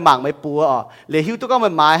บัวทำไมหมั่งไม่ปัวเลยหิวตัวก็ไม่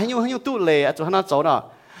หมายให้ยูตู้เลยจะให้น่าโจเนาะ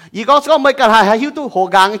อีกก็ไม่กันให้หิวตู้หัว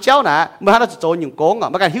กลางเจ้านะไม่ให้น่าโจอยู่กง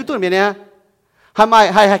ไม่กันหิวตู้เมียเนี่ยให้ไม่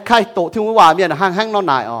ให้ใครโตที่ว่าเมียน่ะห้างนอนไ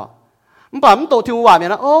หนมันแบบมันโตที่ว่าเมีย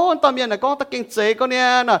นะโอ้ตอนเมียน่ะก็ตะเกียงเจก็เนี่ย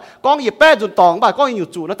น่ะก็หยิบแป้จุดตองบ่ก็อยู่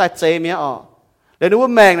จู่น่ะแต่เจเมียเลยนึกว่า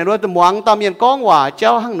แมงเนี่ยด้วยแต่หวังตอนเมียนก้องว่าเจ้า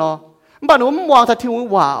ห้างเนาะบ้านหนูมันวางทัดทิ้ง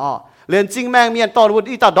ว่าเรียนจริงแมงเมียนตอนวัน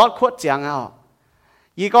อีตาดอดขวดเจียง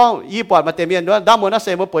ยี่ก็ยี่ปอดมาเต็มเมียนด้วยด้ามมือน่าเ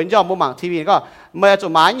สียมาเปิดย่อมมาหมั่งทีวีก็เมื่อจะ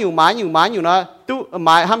ไม้อยู่นะตู้ไ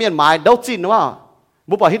ม้ห้ามเมียนไม้เดาจินว่า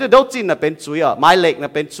บุปผาที่ตัวเดาจินน่ะเป็นจุยไม้เหล็กน่ะ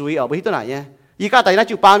เป็นจุยบุที่ตัวไหนเนี่ยยี่ก็แต่น่า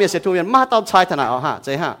จูปางเมียนเสียทุเมียนมาตอนชายถนัดฮะเ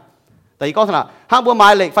จ๊ฮะแต่ยี่ก็ถนัดห้ามบัวไม้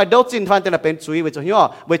เหล็กไฟเดาจินไฟแต่น่ะเป็นจุยเวจุย่อ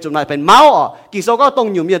เวจุไหนเป็นเมากิโซก็ตรง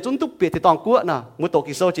อยู่เมียนจุนตุ๊บเปียที่ตองกัวน่ะมือโต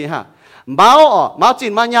กิโซจีฮะเมาจี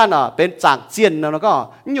นมาญาณเป็นจางเจียนนะก็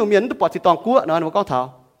อยู่เมียนตุ๊บปอดที่ตองกัวนะมันก็เท่า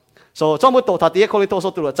โซ่ช่องมือโตทัดที่คนที่โตโซ่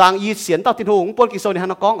ตัวจางยีเสียนเต้าที่ทุ่งปนกิโซนี่ฮั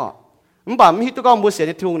นก้องมันป่ามีตัวก้องมือเสียน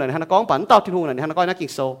ที่ทุ่งนั่นฮันก้องปั่นเต้าที่ทุ่งนั่นฮันก้องนักกิ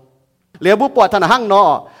โซเหลียวบุปผาถนัดหั่งเนาะ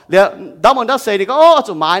เหลียวดาวมันดาวเสดีก็โอ้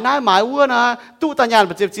จุหมายนายหมายวัวนะตู้ตาญาณเ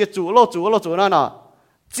ป็นเจียจู่โลจู่นั่นเนาะ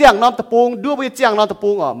เจียงน้ำตะปูงดูไปเจียงน้ำตะปู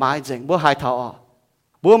งหมายเจ๋งบัวหายเท้า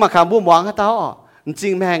บัวมาขามบัวหวางให้เท้าจริ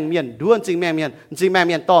งแมงเมียนด้วนจริงแมงเมียนจริงแมงเ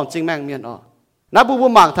มียนตองจริงแมงเมียนนับบัว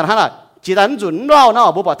หมังทันหันอ่ะจีดันจุนเราเนา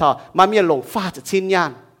ะบัวปะทอมาเมียนหลงฟาจะชิ้นยา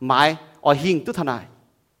นหมายหิงตุ้ทนาย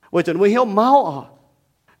วันจุนบัวเหี้ยวเมา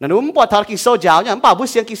นั่นนุ่มปะทอกิโซยาวเนี่ยป่าบัว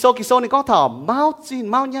เสียงกิโซนี่ก็ถอเมาจีน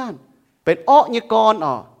เมายานเป็นเนี่ยกอน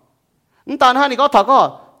นั่นตาหันนี่ก็ถอก็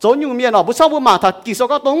โจนอยู่เมียนบัวเศร้าบัวหมังถอกิโซ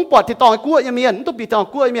ก็ต้องปวดที่ตองกู้ยังเมียนต้องปีตอง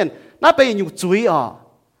กู้ยังเมียนน่าไปอยู่จุย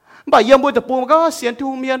บ่ายเยี่ยมบุญตะปูมันก็เสียนทุ่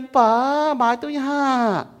งเมียนป่าหมายตัวย่า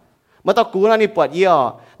มาต่อกูนะนี่ปวดเยี่ย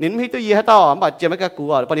นี่ไม่ตัวเยี่ยให้ต่อบ่ายเจ็บไม่กะกู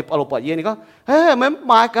ปนิปอลปวดเยี่ยนี่ก็เฮ้ยมันห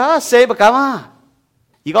มายก็เซบกะมา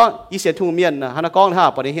อีก็อีเสียนทุ่งเมียนนะฮันก้องท่า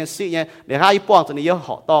ปนิเฮียนซี่เนี่ยเดี๋ยวให้อีป้องตัวนี้เยอะ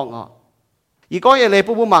ห่อต้องอีก็ยังเลย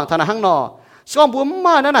ผู้หมังทานหั่งนอซ่อมบุญม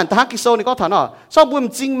านั่นน่ะทางกิโซนี่ก็ทานซ่อมบุญ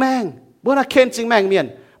จริงแมงบุญน่ะเคนจริงแมงเมียน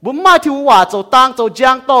บุญมาที่ว่าโจตังโจจา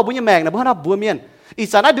งต่อบุญยังแมงนะบุญน่ะบุญเมียนอี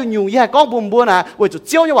สานดูยุ่งแย่ก้องบุญบัวนะว่าจุดเ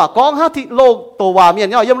จียวเนี่ยว่าก้องห้าที่โลกตัวว่าเมียน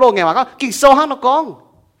เนี่ยย่ำโลกไงว่าก็กิโซห้างนักก้อง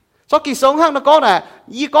ชอบกิโซห้างนักก้องน่ะ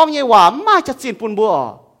ยี่ก้องเนี่ยว่าไม่จะจีนปุ่นบัว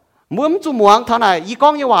มือมจุ่มหวงเท่าไหร่ยี่ก้อ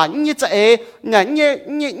งเนี่ยว่าเนี่ยจะเ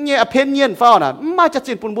นี่ยเพี้ยนเยียนฟ้าน่ะไม่จะ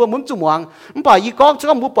จีนปุ่นบัวมือมจุ่มหวงมันป่ายี่ก้องจะ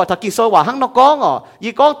ก็มือปวดถ้ากิโซว่าห้างนักก้อง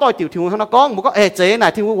ยี่ก้องต่อยติ๋วทิ้งห้างนักก้องมันก็เจ๊ไหน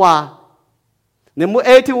ทิ้งว่าเนี่ยมือ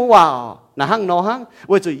ทิ้งว่าน่ะห้างนอห้าง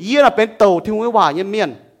ว่าจุดยี่น่ะเป็นโตทิ้งว่าเนี่ยเมียน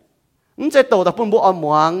มันจะโตแต่ปุ่นบัวอ่อนห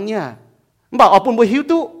วงเนี่ย bảo ở bún bùa hiếu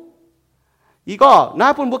tu ý có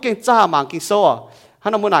nãy bún bùa kinh cha mảng kinh sâu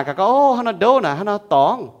hắn nói muốn nãy cả có hắn nói đâu nè hắn nói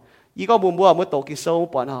tòng ý có bún bùa muốn tổ kinh sâu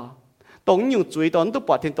bọn họ tòng nhiều chuối tòng tu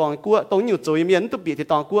bọt thiên tòng cua tòng nhiều chuối miền tu bị thiên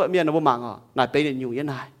tòng cua miền nó bún mảng nãy bây giờ nhiều như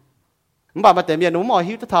này bảo màแต่miền nó mỏi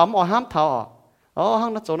hiếu tu thảo mỏi ham thảo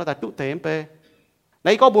hắn nói chỗ nó tại tụ tế pe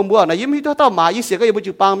này có bún bùa nàyยิ้มhiếu tu thảo mà ýเสียก็ยังไม่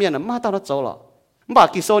จุปังmiền mà tao nó chỗ了bà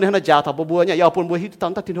kỳ sâu này hắn già thảo bùa nhỉ, bùn bùa hít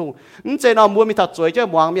thằng ta thiên hùng, chế nào mua mi thảo chuối chơi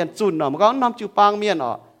muang miền chun mà có năm chục bang miền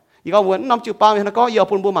ý có muốn năm chục bang miền nó có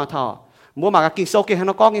bùn bùa mảng thảo, mua mảng cái kỳ sâu kia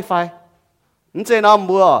nó có nghe phai, chế nào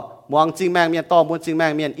mua muang chinh mang miền to muang chinh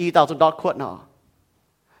mang miền y tao cho đọt khuất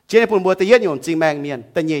chế này bùn bùa tự nhiên nhổn chinh mang miền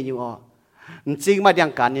tự nhiên nhổn, chinh mai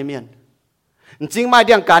điang cán như miền, chinh mai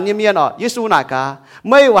điang cán như miền Giêsu nãy cả,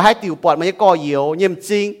 mấyว่าให้tiểu bọt mấy có nhiều nhiễm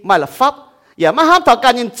chinh mai là pháp,อย่ามาห้ามthảoกา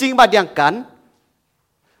รnhiễm chinh mai điang cán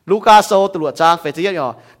ลูกาโซตรวจจางเฟซิเยน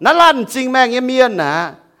นั่นลั่นจริงแมงเมียนนะ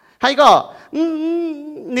ให้ก็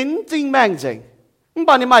นินจริงแมงจริง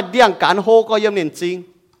บ้านนี้มาเดียงการโฮก็ยังนินจริง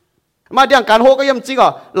มาเดียงการโฮก็ยังจริง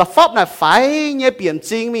ละฟับน่ะไฟเนี่ยเปลี่ยนจ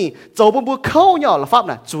ริงมีโจบุบเข้าเนี่ยละฟับ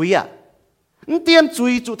น่ะจุยเตียนจุ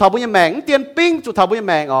ยจุดทบุญแมงเตียนปิ้งจุดทบุญแ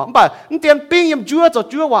มงบ้าเตียนปิ้งยังจั่วจะ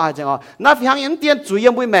จั่วว่าจังนับยังยังเตียนจุยยั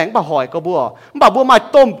งบุญแมงบ้าหอยก็บัวบ้าบัวมา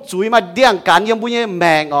ต้มจุยมาเดียงการยังบุญแม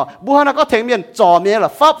งบัวน่ะก็เทงเมียนจ่อเมียละ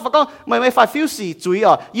ฟับก็ไม่ไฟฟิวสีจุย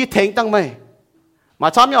ยี่เทงตั้งไม่มา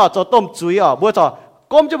ช้ำเนี่ยจะต้มจุยบัวจะ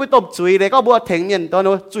ก้มจะไปต้มจุยเลยก็บัวเทงเมียนตอน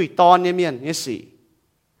นู้จุยตอนเนี่ยเมียนนี่สิ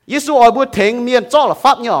ยิสุบัวเทงเมียนจ่อละ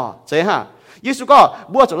ฟับเนี่ยเจ๊ฮะยิสุก็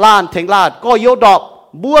บัวจะลานเทงลานก็เยี่ยวดอก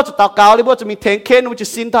บัวจะตากาวเลยบัวจะมีเทงเค้นบัวจะ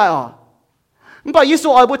สิ้นได้มันป่ายิสุ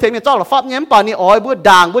ออยบัวเทงเมียนเจ้าหล่อฟับเนี่ยมันป่านี่ออยบัว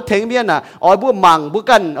ด่างบัวเทงเมียนน่ะออยบัวมังบัว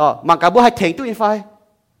กันมังกับบัวให้เทงตู้อินไฟ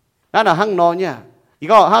นั่นน่ะหั่งนอนเนี่ยอีก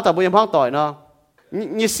ก็ห้าแต่บัวยังพังต่อยเนาะ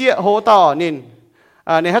ยี่เสียโหต่อนิน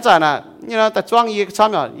เนี่ยเขาจ่ายน่ะนี่นะแต่จ้วงยี่ซ้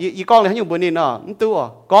ำอ่ะยี่กองเลยให้อยู่บนนินเนาะมันตู้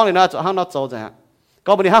กองเลยนะจะหั่งนอนโจจัง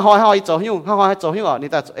ก็บนนี้ห้าหอยโจหิ้วห้าหอยโจหิ้วนี่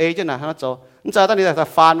แต่เอจังน่ะหั่งนอนโจมันจะตอนนี้แต่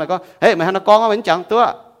ฟันมันก็เฮ้ยมันหั่งนอนกองมันจังตัว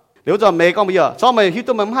nếu giờ mấy con bây giờ sao mày hít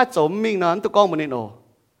tụi mình hai chỗ mình nó tụi con mình nên ồ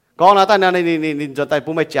con là tại này giờ tại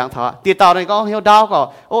bố mày chẳng thọ tiền tàu này có hiếu đau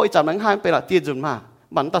có ôi chả mấy hai bây là tiền dùn mà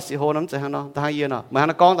bắn ta xì hồ lắm chạy hàng nó ta hai yên nó mà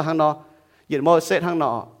hàng con ta hàng nó yên môi xét hàng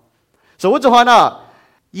nó số cho hỏi nó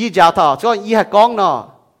y chả thọ cho y hai con nó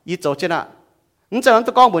y chỗ trên ạ những giờ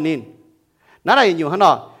tụi con mình nên nó này nhiều hàng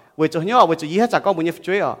nó với chỗ nhớ với chỗ y hai chả con mình như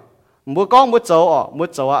chơi mua con mua chỗ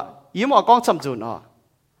y mà con chăm dùn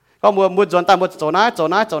có mua dọn tay mua chỗ nái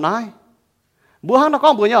mua hàng nó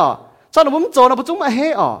có mua nhở sao nó muốn chỗ nó muốn chúng mà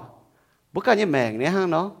hết bữa cái như mèn này hàng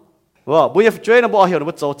nó bữa giờ chơi nó bỏ hiểu nó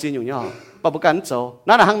muốn chỗ chi nhiều nhở bữa cái chỗ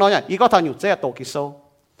nó là hàng nó nhỉ ý có thằng nhiều chơi tổ kỳ sâu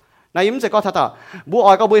này im sẽ có thằng bữa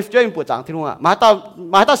ỏi có bữa chơi mình bữa chẳng thiên hùng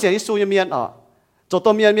mà tao xài suy miên chỗ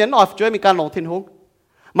tôi miên nó chơi mình can lòng thiên hùng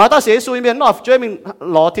mà tao xài suy miên nó chơi mình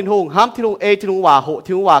lò thiên hùng ham thiên hùng thiên hùng hòa hộ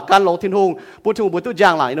thiên hùng hòa can lòng thiên hùng bữa thiên hùng bữa tôi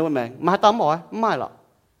giang lại nó mèn mà tao mỏi mai lọ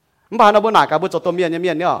bà nó bữa nãy cả bữa cho tôi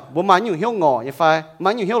miền nhá bữa má nhiều hiếu ngỏ như phai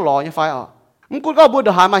má nhiều hiếu lò như phai cũng có bữa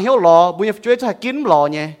được hại mà hiếu lò bữa nhiều chơi cho kín lò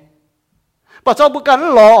nhé bà cho bữa cắn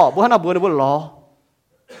lò bữa nào bữa lò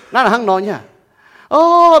นั่นlà hăng nói nhá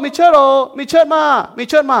mình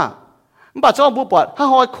chết mà bà cho bữa bọt ha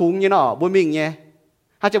hoi khủng như nó bữa mình nhé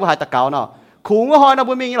ha chơi bữa hại tạc cáo nó khủng có hoi nó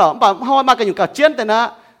bữa mình như nó bà hoi mà cái những cả chiến thế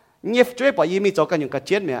na nhếp chơi bỏ gì mình cho cái những cả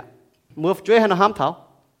chiến mẹ mưa chơi hay nó ham tháo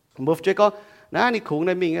mưa chơi có nãyนี่khủng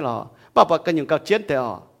này mình cái lò bà bà cái những cái chiến thế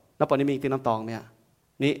nó bỏ đi mình tiền năm tòng mẹ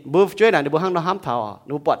นี่bữa chơi này bữa hăng nó ham tháo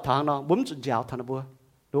nó bọt thằng nó bấm chụp dạo thằng nó bữa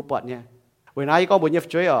nó bọt nha bữa nay có bữa nhếp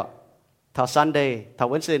chơi thảo Sunday thảo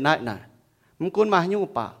Wednesday night này mình cuốn mà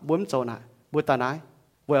nhung bà bấm chỗ này bữa ta này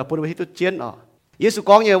bữa bữa hít chiến Giêsu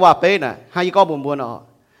có nhưว่าpe này hai có buồn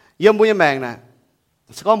yếm bữa mèn này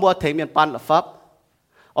có bữa thèm miền pan là pháp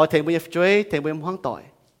thèm bữa nhếp chơi thèm bữa hoang tỏi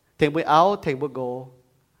thèm bữa áo thèm bữa gỗ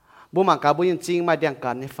bố mang cả bố nhân chính mà điang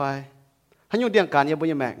cản như phai, hắn dùng điang cản như bố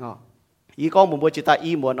nhân mẹ ý con muốn bố chỉ ta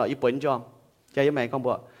ý muốn ý bẩn jom, chạy như mẹ con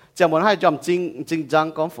bố, chỉ muốn hai jom chính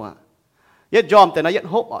răng con phượng, yết jomแต่ nó yết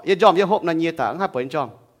hộp nó nhiều ta ngay bẩn jom,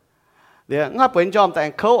 để ngay bẩn jom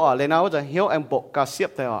tại khâu lấy nàoจะ hiếu em bộ cả xếp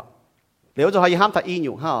tại nếu cho hai ham ta ý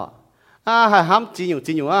nhủ hai ham chỉ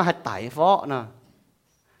nhủ hai tải phó nè,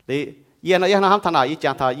 để yên nó ham thằng nào ý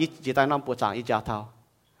chàng thằng ý chỉ tại năm bộ chàng ý chàng thằng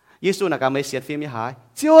Giêsu là cái mấy xiên phim như hái,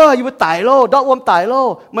 chưa, yêu tải lô, đau ôm tải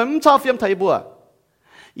lô, mình không cho phim thầy bùa,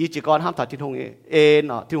 ý chỉ còn ham thằng thiên hùng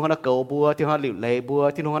thiên hùng nó cầu bùa, thiên hùng liều lệ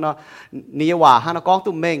bùa, thiên hùng nó nia hòa, nó con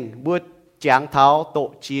tụi mình, bùa chàng tháo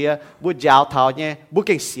tổ chia, bùa giáo tháo nhé, bùa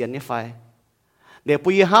kinh xiên như phải, để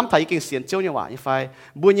bùa ham thầy kinh xiên chiếu như hòa như phải,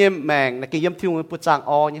 bùa nhé mèn là kinh yếm thiên hùng bùa chàng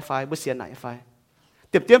o như phải, bùa xiên này như phải,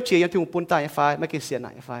 tiếp chia yếm thiên hùng bùn tai như phải, mấy kinh xiên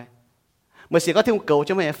này như phải. mới sẽ có thêm cầu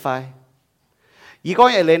cho mày phải ý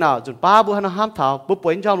có vậy nào chúng ba bữa nó ham thảo bữa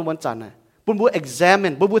bữa trong luôn chán này bữa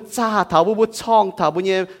examine bữa tra thảo bữa chong thảo bữa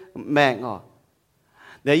như mèn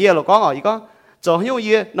để giờ là có ý có cho nhiều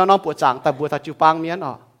gì nó bữa chẳng tại bữa ta chịu băng miếng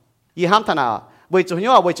ý ham thằng nào bởi cho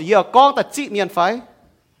nhiều bởi cho giờ con ta chỉ miếng phải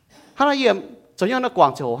hắn nói gì cho nhiều nó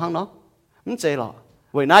quảng chỗ hăng nó không chế rồi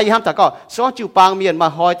bởi nay ham thằng có số chịu băng miếng mà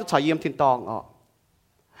hỏi tôi chạy yếm thiên tòng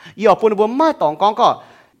giờ bữa mai tòng con có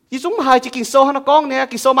ý chúng hai chỉ kinh sâu hắn nó con nè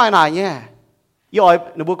kinh sâu mai này nhé giờ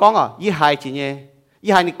nó bữa con ý hai chỉ nhé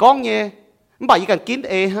ý hai này con nhé không phải ý cần kín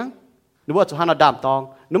hả nếu mà cho hắn nó đảm tòng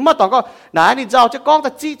nếu mà tòng có nãy ni giàu cho con ta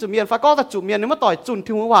chi chủ miền phải con ta chủ miền nếu mà tỏi chun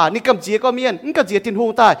thiên hòa ni cầm chia có miền ni cầm chia thiên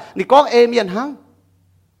hùng tai ni con miền hăng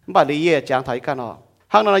không phải lý gì chẳng thấy cả nó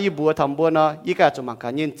hăng nó là yêu bùa thầm bùa nó ý cả cho mang cả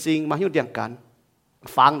nhân sinh mà hiểu điện cản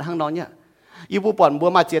phang hăng nó nhá yêu bùa bẩn bùa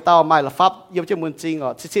mà chia tao mai là pháp yêu cho muốn sinh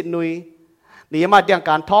xịt nuôi để mà điện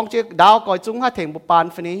cản thong chứ đau coi chúng hai thành một bàn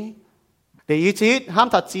phải ní để ý chí ham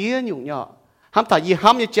thật chí nhung nhỏ ham thật gì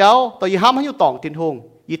ham như cháu tại vì ham hay như tòng thiên hùng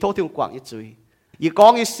ý thô thiên quảng như chuối ý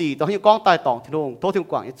con như xì tao như con tai tòng thiên hùng thô thiên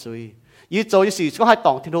quảng như chuối ý châu như xì có hai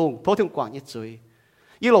tòng thiên hùng thô thiên quảng như chuối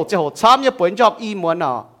ý lộ chế hồ chám như bẩn job ý muốn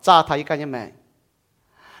cha thấy cái như mẹ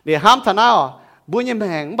để ham thật nào bữa như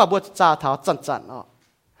mẹ bà bữa cha tháo chặn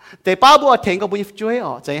để ba bữa thèn có bữa như chuối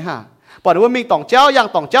chế hả bọn nó mình tòng cháu yang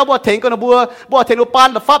tòng cháu bữa thèn có nó bữa thèn nó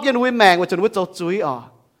pan là pháp như nuôi mẹ của chúng nó châu chuối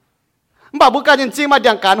bà bữa cái nhân sinh mà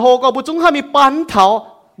điện cản hồ có bữa chúng hai mi pan tháo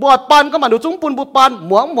bữa pan có mà bữa chúng bún bữa pan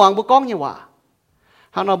muỗng bữa con như vậy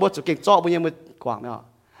hắn nói bữa chủ kinh cho bữa như mới quảng nữa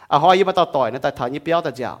hỏi như mà tao tỏi nó tại thảo như béo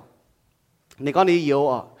tại dẻo你講你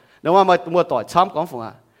有nếu mà mua tỏi chăm講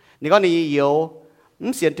phòng你講你有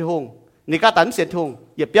xiên thiên hùng你家等xiên thiên hùng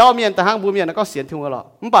也表面但行不面那個xiên thiên hùng了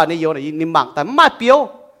把你有你忙但唔表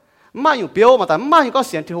唔用表嘛但唔用個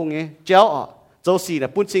xiên thiên hùng嘅教就是咧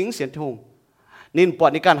本身xiên thiên hùng你ปว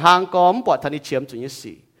ดในการห่างก็ปวดทันทีเชื่อมจุดนี้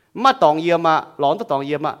สิมาตองเยี่ยมร้อนตองเ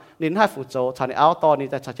ยี่ยมนินให้ฝูโจชาในเอาตอนนี้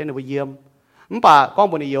แต่ชาเช่นในวิเยี่ยมป่ากอง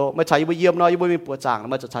บนในโยมาใช้วิเยี่ยมน้อยยังไม่มีปวดจาง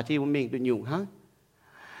มาจะชาที่มันมีดุยุ่งฮะ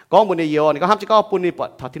กองบนในโยนี่ก็ห้ามจะก็ปุ่นในปวด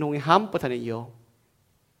ทัดที่นุ่งห้ามปวดทันในโย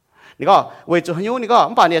นี่ก็เวจุหยุนี่ก็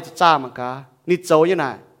ป่าเนี่ยจะจ้ามันก็นี่โจยังไง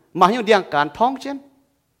มาให้เดียงการท้องเช่น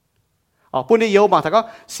ปุ่นในโยบางท่านก็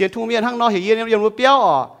เสียทุ่งเมียนห้างน้อยเฮียเนี่ยยังรู้เปี้ยว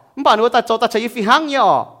ป่าเนี่ยแต่โจแต่ใช้ฟีห้างเนี่ย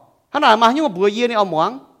ขนาดมาอยู่บัวเยี่ยนี่เอาหมว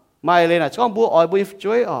งมาเลยนะช่วงบัวอ้อยบัว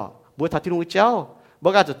ช่วยบัวทัดที่นุ่งเจ้าบัว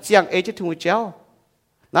ก็จะเจียงที่ทุ่งเจ้า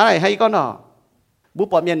นั่นแหละให้ก็เนาะบัว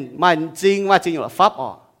ปอดเมียนมาจริงอยู่ละฟับ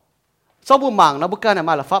sau buổi mảng nó bữa này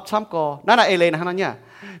mà là pháp chăm coนั่นน่ะเลยนะนั่นเนี่ย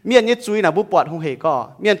เมียนยี่จุยน่ะบุปผาหงเหก็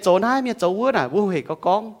เมียนโจนให้เมียนโจวน่ะบุหงเหก็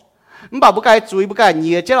ก้องมันบอกบุกไก่จุยบุกไก่เ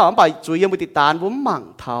นียเจ้าหรอมันบอกจุยยังบุติดตานบุหมั่ง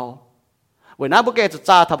เท้าวันนั้นบุกไก่จะ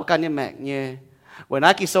จ่าทับบุกไก่เนี่ยแม่เนี่ยวัน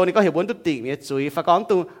นั้นกิโซนี่ก็เห็นบุญตุติ่งเนี่ยจุยฟ้าก้อง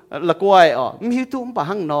ตัวละกล้วยมันหิวตัวมันบอก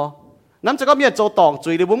หั่งนอน้ำจะก็เมียนโจตองจุ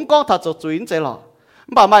ยหรือบุ้มก้องทัดโจจุยนี่ใจหรอ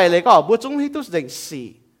มันบอกไม่เลยก็บุจุงหิวตัวเสียงสี่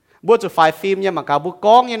บุจุไฟฟิล์มเนี่ยมันกับบุ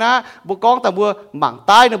ก้องเนี่ยนะบุก้องแต่บุหมั่งใ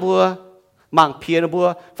ต้นะบุมั่งเพียนบัว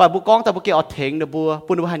ฝ่ายบุกองแต่บุกเกี่ยวเถงนะบัว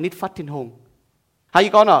ปุ่นบัวหันนิดฟัดทินหงหาย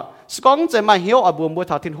ก้อนสกองจะมาเหี้ยวบัวบัว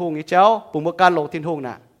ถาทินหงนี่เจ้าปุ่นบัวการลงทินหง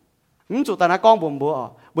น่ะจุดตาหน้ากองบัว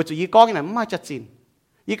บัวจุยีกองนี่มาจัดจิน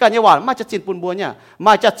ยีการยี่หวานมาจัดจินปุ่นบัวเนี่ยม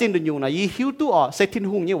าจัดจินดุนยุงน่ะยีหิวตู้เซทิน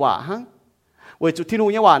หงยี่หวาฮังเวจุทินหง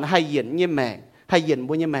ยี่หวานให้เย็นยี่แมงให้เย็น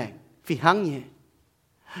บัวยี่แมงฝีฮังยี่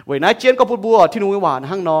เวน่าเจียนก็ปุ่นบัวทินหงยี่หวาน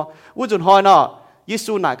ฮังนอวุ้นจุนหอยนอยิ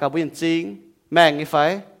สูหน่ายกับบัวจริงแมงนี่ไฟ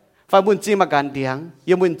ฝ่ายบุญจริงมาการเดียง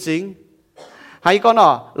ยังบุญจริงให้ก็น่ะ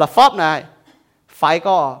ละฟับนายฝ่าย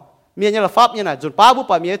ก็เมียเนี่ยละฟับเนี่ยน่ะจุดป้าบุป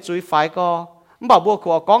ผาเมียจุยฝ่ายก็มันบอกบัวข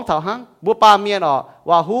วากองเถาหังบัวป้าเมียน่ะ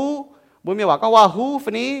ว่าหูบัวเมียว่าก็ว่าหูฝั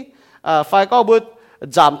นนี้ฝ่ายก็บัว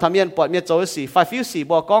จำทำเมียนปวดเมียโจสีฝ่ายฟิวสี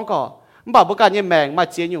บัวกองก็มันบอกบัวการเนี่ยแมงมา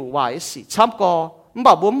เจียอยู่ไหวสีช้ำก็มันบ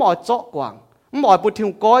อกบัวหมอเจาะกว่างมันบอกบัวทิ้ง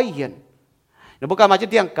ก้อยเย็นเดี๋ยวบัวการมาจะ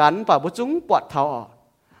เดียงกันป่ะบัวจุ้งปวดเท้า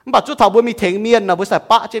บัดจุดเท้าบัวมีเถงเมียนนะบัวใส่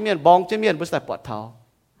ปะเจเมียนบองเจเมียนบัวใส่ปวดเท้า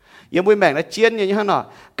ยังบัวแมงนะเจียนอย่างนี้ฮะเนาะ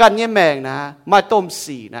กันเนี่ยแมงนะมาต้ม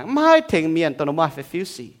สีนะไม่เถงเมียนตัวน้ำมาฟิว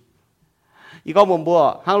สีอีกก็มุมบัว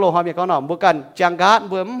หางโลหะเมียก็เนาะบัวกันจังการ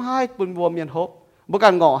บัวไม่ปุ่นบัวเมียนฮบบัวกั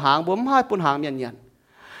นงอหางบัวไม่ปุ่นหางเมียนเมียน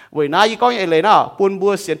เว้ยนายอีกก็ยังเลยเนาะปุ่นบั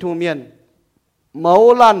วเสียนทุ่งเมียนเมา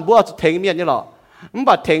ลันบัวเถงเมียนนี่หรอมัน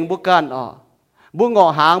บัดเถงบัวกันบัวงอ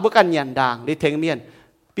หางบัวกันเมียนด่างได้เถงเมียน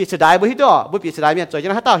ปีเสดายบุหิตอ่ะบุปีเสดายเมียจอยยั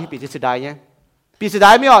งให้ต่อที่ปีเสดายเนี่ยปีเสดา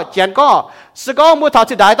ยเมียเจียนก็สกองมัวถอดเ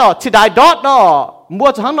สดายต่อเสดายดอดเนาะมัว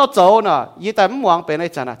จะหังเนาะโจน่ะยี่แต่มันวางเป็นไอ้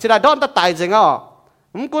จันน่ะเสดายดอดตัดตายจริงอ่ะ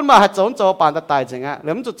มันกุนมาให้โจนโจปานตัดตายจริงอ่ะแ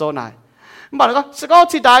ล้วมันจะโจไหน bảo là có sẽ có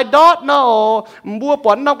chỉ đại đót nó mua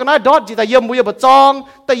bón nó cái này đót chỉ tại yếm mua bột tròn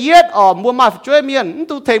tại yết mua mà chơi miền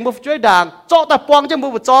tu thèm mua chơi đàng cho tại quang chứ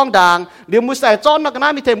mua bột tròn đàng nếu mua xài tròn nó cái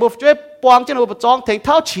này mi thèm mua chơi quang chứ mua bột tròn thèm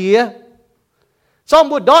tháo chìa trong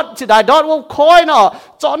mua đót chỉ đại đót mua khói nó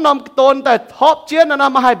cho nằm tôn tại họp chiến nó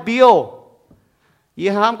nằm hai biểu y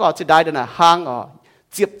ham có chỉ đại đó là hàng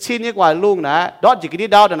chụp chín như ngoài luôn nè đót chỉ cái đi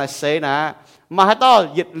đau đó là xế nè mà hai tao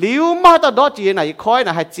nhiệt liu mà tao đót chỉ này khói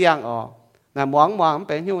là hai chiang nè muang muangเ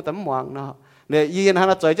ป็นหิ้วตำmuangเนาะเนี่ยยีนหั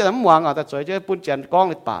นจ่อยจะตำmuangแต่จ่อยจะปุ่นเจียนกล้อง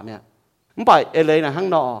ในป่าเนี่ยมันไปเลยนะข้าง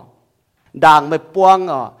นอกด่างไม่ปวง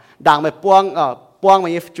ด่างไม่ปวงปวงมั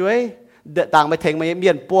นยังช่วยด่างไม่เทงมันยังเมี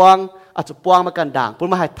ยนปวงอาจจะปวงมากันด่างปุ่น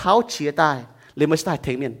มาให้เท้าเฉียตายหรือไม่ใช่เท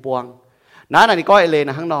งเมียนปวงนั่นนี่ก็เลยน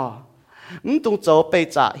ะข้างนอกมันตรงโจไป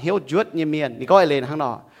จ่าเหี่ยวยุดเมียนนี่ก็เลยนะข้างน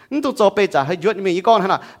อกตรงโจไปจ่าให้ยุดเมียนยี่ก้อนนั่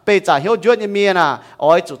นน่ะไปจ่าเหี่ยวยุดเมียนน่ะอ้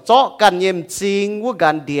อยจุดโจกันเยี่ยมจริงว่ากั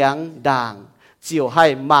นเดียงด่างchiều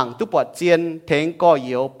hay mảng tu bọt chiên thèn co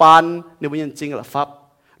yếu pan nếu bây giờ chính là pháp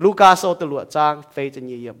Lucas ô tô lụa trang phê chân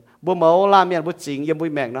nhiều bố mẫu la miền bố chính yếm bố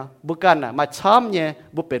mèn nó bố căn mà chấm nhé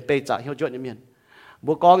bố bền bê trả hiệu chuyện như miền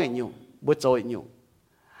bố có người nhiều bố trôi nhiều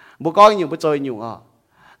bố có nhiều bố trôi nhiều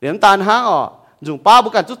đến tan hang dùng ba bố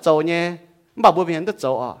căn chút trâu nhé bảo bố miền chút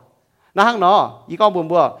trâu nó hang nó ý con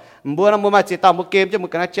bố nó mua mà chỉ tao bố kem cho một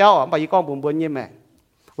cái nó treo bảo ý con bố như mèn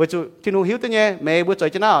với chú thì nó hiểu tới nhé mẹ bữa trời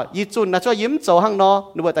cho nó y chun là cho yếm trâu hang nó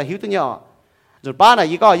nó bữa ta hiểu tới nhỏ rồi ba này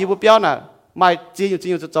y có y bữa béo nè mai chi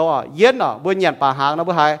nhiều trâu yếm nó bữa nhàn bà hàng nó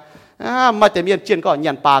bữa hai maiแต่ miền trên có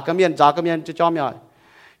nhàn bà cái miền già cái miền cho mày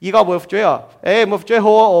y có bữa chơi ê bữa chơi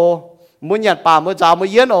hồ bữa nhàn bà bữa già bữa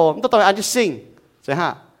yếm nó tôi ăn cho sinh rồi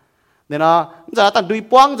ha nên nó giờ tao đuôi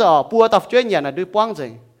quăng rồi bữa tao chơi nhàn là đuôi quăng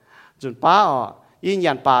rồi rồi ba y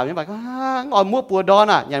nhàn bà mấy bạn ngồi mua bữa đó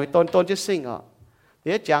nè nhàn tôn cho sinh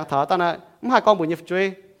thế chẳng thở ta này hai con buồn nhịp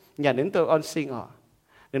chơi nhà đến từ on sinh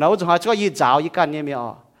để nó dùng hai cho y giáo y can như mẹ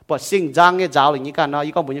bỏ sinh giang như giáo là y can nó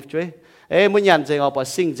y con buồn nhịp chơi ê muốn nhàn gì bỏ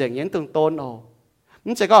sinh gì những từng tôn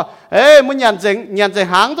mình sẽ có ê muốn nhàn gì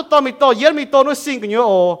háng tôi mình to yết mình tôn nó sinh cái nhớ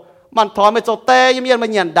mình thò mình cho tê như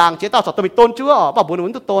mình nhàn đàng chế tao cho tôi mình tôn chưa bảo buồn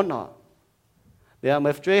muốn tôi tôn để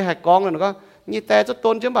mình chơi hai con rồi nó có như tê cho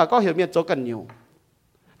tôn chứ mà có hiểu miền chỗ cần nhiều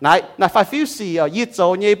này phải phiêu xì y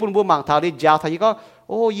châu như bún bún mảng thảo đi giáo thầy có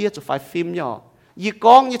y cho phải phim nhỏ y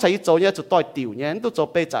con như thầy châu như cho tỏi tiểu nhé tôi cho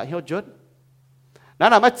bây giờ hiểu chút nãy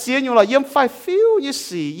là mà chia nhau là yếm phải phiêu như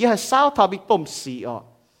xì y hay sao thảo bị tôm xì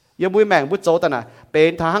yếm bùi mảng bùi châu ta nè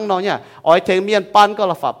bên thằng nó nhá ỏi thèn miền pan có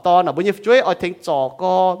là pháp to nè bùi như chuối ỏi thèn trò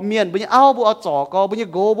co miền bùi như áo bùi trò co bùi như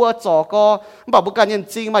gỗ bùi trò co bảo bùi can nhân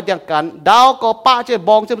chính mà đằng cắn đào co pa chơi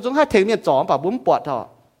bong chơi chúng hai thèn miền trò bảo bùi bọt thọ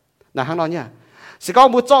nè thằng nó nháสิก็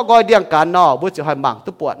บุจอกอยเดียงกันเนาะบุจะให้หมั่ง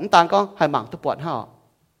ตุปวดต่างก็ให้หมั่งตุปวดห่อ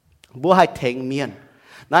บุให้เทงเมียน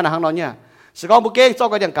นั่นนะข้างนอกเนี่ยสิก็บุเก่งจอ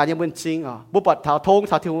กอยเดียงกันยังบุจริงบุปวดเท้าทงเ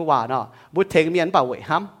ท้าทิ้งหวานเนาะบุเทงเมียนเปล่าเว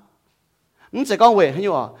ห้ำนี่สิก็เวให้อ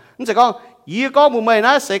ยู่นี่สิก็ยี่ก็บุไม่น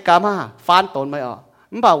ะเสกามฮะฟันต้นไม่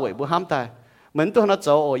นี่เปล่าเวบุห้ำแต่เหมือนตัวนัดโจ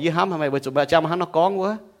ยี่ห้ำทำไมบุจุบะจำห้ำนักกองว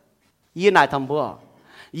ะยี่นายทำบัว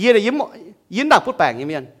ยี่เนี่ยยิ้มดักพูดแปลงยี่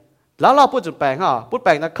เมียนแล้วเราพูดจุดแปลงฮะพูดแปล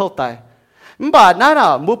งนักเข้าใจมันบ่นั่น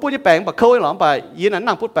มูพูดที่แปลงบ่เข้าหรอบ่ยีนั้น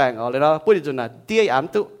นั่งพูดแปลงเลยเนาะพูดจุดน่ะเตี้ยอัน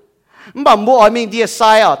ตุมันบ่มูอ้อยมิงเดียไซ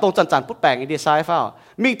ตรงจันพูดแปลงเดียไซฟ้า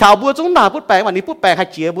มิงถาวบัวจงหน้าพูดแปลงวันนี้พูดแปลงให้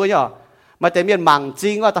เจียบัวย่อมาแต่เมียนมังจ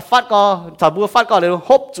ริงว่าแต่ฟัดก็ถาวบัวฟัดก็เลย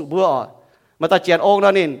ฮบจุบัวมาแต่เจียนองแล้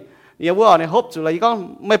วนี่เยี่ยบัวเนี่ยฮบจุเลยก็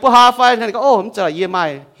ไม่พูดหาไฟนั่นก็โอ้ผมจะเยี่ยไม่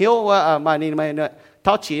เหี้ยวว่ามานี่ไม่เนี่ยเท้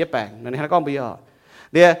าเฉียแปลงนั่นก็ไม่ย่อ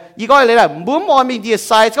เดี๋ยวยี่ก็เลยแหละมูอ้อยมิงเดียไ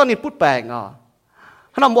ซก็นี่พูดแปลง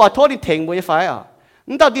ขนมบัวโทษนี่เถงบัวยังไฟ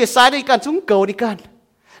นี่ตอนเดียร์ไซด์นี่การจุ้งเกลนี่การ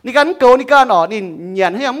นี่เหยีย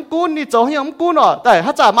นให้ยำกุ้นนี่โจให้ยำกุ้นแต่ถ้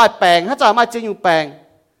าจ่ามาแปลงถ้าจ่ามาเจียงแปลง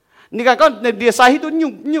นี่การก็ในเดียร์ไซด์ที่ตุ้น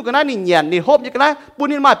ยุ่งกันนั่นนี่เหยียนนี่ฮบอย่างกันนะปุ้น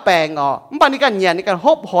นี่มาแปลงมันนี่การเหยียนนี่การฮ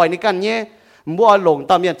บหอยนี่การเนี่ยบัวหลง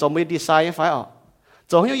ตามเหยียนโจไม่ดีไซด์ยังไฟโ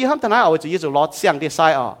จให้ยี่ห้ามทนายเอาไว้จะยี่จะล้อเสียงเดียร์ไซ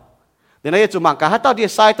ด์เดี๋ยวนี้จะมังการถ้าตอนเดีย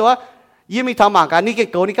ร์ไซด์ตัวยี่มีทำมังการนี่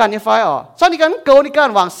เกลนี่การยังไฟส่วนนี่การเกลนี่การ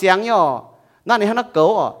วางเสียงย่อนั่นนี่ฮะนักเก๋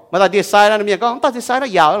อมาแต่ดีไซน์นั่นมีก็ตัดดีไซน์น่ะ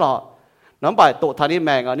ยาวหรอน้ำไปโตทานี่แม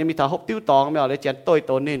งนี่มีทาฮบติ้วตองไม่เอาเลยเจนตัว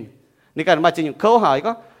ตัวนินนี่การมาจริงอยู่เขาหาย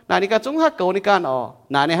ก็นั่นนี่การจงฮักเก๋นี่การ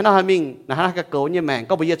นั่นนี่ฮะน่ามิงนั่นฮะก็เก๋เนี่ยแมง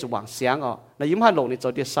ก็ไปเยี่ยจุหวังเสียงนั่นยิ้มฮัลโหลนี่ตั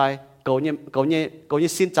วดีไซน์เก๋เนี่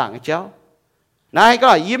ยสิ้นจังไอ้เจ้านั่นก็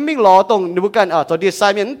ยิ้มมิ่งหล่อตรงนึกกันตัวดีไซ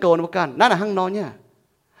น์มีนั่นเก๋นึกกันนั่นน่ะห้างนอนเนี่ย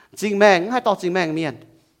จริงแมงให้ต่อจริงแมงเมียน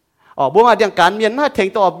บัวมาเดียงการเมียนให้เถง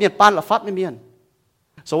ตัวเมียนปานละฟัดไม่เมียน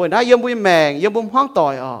สวยนะยมบุยแมงยมบุยห้องต่อ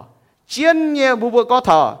ยเชียนเนี่ยบุบก็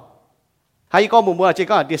ถอให้ก็บุบจี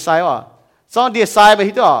ก็ดีไซน์ซ้อนดีไซน์ไป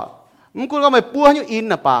ที่ตัวมันกูก็ไม่ปัวให้อิน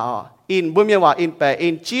นะป่า in bùi miênว่า in แปล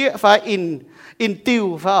in เจี๊ยฟ้า in ติว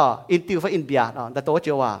ฟ้า in ติวฟ้า in เบียดแต่ตัวเ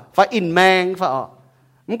จียวว่าฟ้า in แมงฟ้า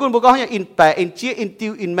มันกุนบุกก็ให้ in แปล in เจี๊ย in ติ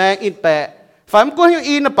ว in แมง in แปลฟ้ามันกุนให้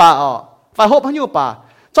in ป่าฟ้าหบให้อยู่ป่า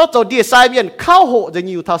เจ้าตัวเดียไซเมียนเข้าโหจะ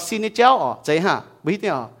อยู่ท่าซินเจ้าใจฮะบิดเ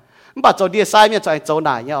นี่ยมันป่าตัวเดียไซเมียนจะเจ้าไหน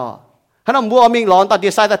เนี่ยขนมบัวมิงร้อนตาเดี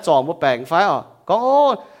ยไซแต่จ่อมัวแปลงฟ้าก็โอ้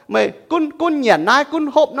ไม่กุนเหยียนนายกุน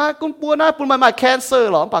หบนายกุนปัวนายปุนมาแคนเซอร์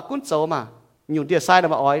หรอป่ากุนโจมาอยู่เดียไซแต่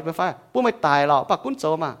มาอ้อยไม่ฟ้าปุนไม่ตายหรอกป่ากุนโจ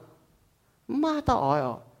มาต่ออ้อย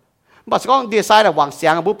ป่าสก้องเดียไซแต่หวังเสีย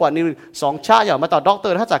งบุปผานี่2 ชาอย่างมาต่อด็อกเตอ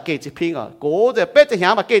ร์ถ้าจากเกจิพิงโก้จะเป็ดจะหา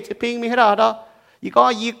มาเกจิพิงมีให้ได้อีก็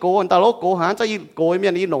ยีโกนตาโลโกหาจะยีโกยเมี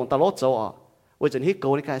ยนยีหนงตาโลโจว่าจะฮิโก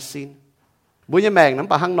นี่การสินบุญยแมงน้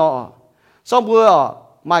ำปลาหังนอซ้อมบัว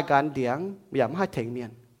มาการเดียงอย่ามาให้เถงเมีย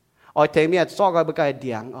นอ้อยเถงเมียนซ้อก็ไปการเ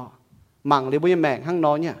ดียงมั่งเลยบุญยแมงหังน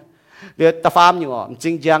อเนี่ยเดี๋ยวตาฟาร์มอยู่จริ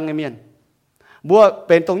งจังเมียนบัวเ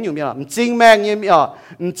ป็นตรงอยู่เมียนจริงแมงเนี่ย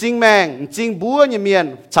จริงแมงจริงบัวเนี่ยเมียน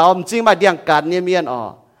ชาวจริงมาเดียงกันเนี่ยเมียน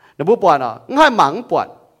เดี๋ยวบัวปวดง่ายหมั่งปวด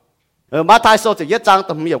มาไทยโซจะเยอะจังแ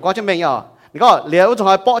ต่มีอยู่ก็จะแมงนี่ก็เหลียวจะห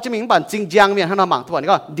อยเปาะจะมีบันจริงจังเมียนให้เราหมั่งทุกวันนี่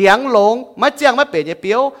ก็เดียงหลงไม่เจียงไม่เปลี่ยนเนี่ยเ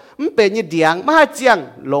ปียวไม่เปลี่ยนเนี่ยเดียงไม่ให้เจียง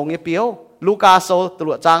หลงเนี่ยเปียวลูกาโซตร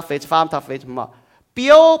วจจางเฟซฟาร์มทับเฟซมาเปี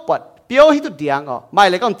ยวปวดเปียวให้ตัวเดียงไม่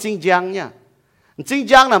เลยก็จริงจังเนี่ยจริง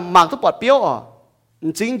จังน่ะหมั่งทุกปวดเปียว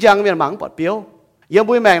จริงจังเมียนหมั่งปวดเปียวยัง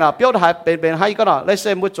บุยแมงน่ะเปียวถ่ายเป็นให้ก็น่ะเลยเซ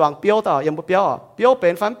มบุจวงเปียวต่อยังบุเปียวเปียวเป็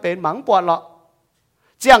นฟันเป็นหมั่งปวดหรอ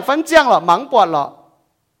เจียงฟันเจียงหรอหมั่งปวดหรอ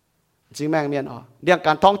จริงแมงเมียนเดียงก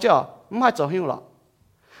ารท้องเจ้าไม่จะหิ้วหรอก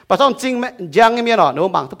ปะท้องจริงแม่ยังเมียนหนู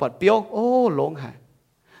หมั่งทุกปวดเปียวโอ้หลงหาย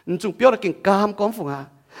จุงเปียวตะกิ่งกามก้อนฝุ่ง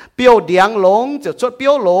เปียวเดียงหลงจะชดเปี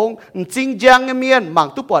ยวหลงจริงจังเมียนหมั่ง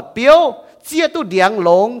ตุปอดเปียวเจี๊ยตุเดียงหล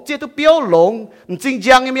งเจี๊ยตุเปียวหลงจริง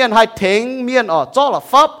จังเมียนให้เถงเมียนจ้อละ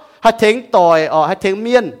ฟับให้เถงต่อยให้เถงเ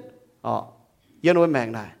มียนยันไว้แมง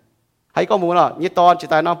ได้ให้ข้อมูลยี่ตอนจิต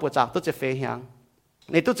ใจน้องปวดจากตุ้จะเฟยหาง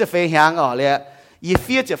ในตุ้จะเฟยหางเลยยี่เ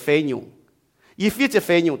ฟียจะเฟยอยู่ยี่เฟียจะเฟ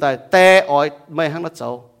ยอยู่แต่ไม่หังนัดเจ้า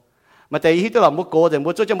มาแต่ยี่ตัวเรามุกโกแต่มุ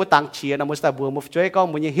กช่วยจะมุกตังเชียนะมุกสตาบัวมุกช่วยก็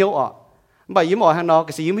มุกยี่เหี้ยวบ่ยิ้มหังนอ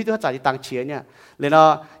ก็สิยิ้มที่ตัวจ่ายตังเชียเนี่ยเลยนะ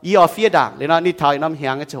ยี่เฟียด่างเลยนะนี่ทายน้ำห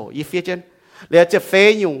างก็โจยี่เฟียเจนเลยจะเฟย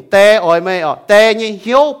อยู่แต่ไม่แต่ยี่เ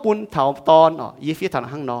หี้ยวปุ่นเถาตอนยี่เฟียทาง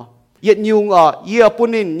หังนอยี่ยุงยี่ปุ่น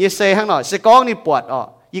นินยี่เซหังนอเสก้องนี่ปวด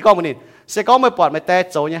ยี่ก้องมันนินเสก้องไม่ปวดไม่แต่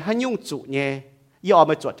โจเนี่ยหันยุ่งจุเนี่ยยี่ไ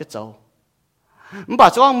ม่จวดจะโจมันบอก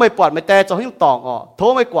ว่าไม่ปวดไม่แต่โจหันยุ่งตองโท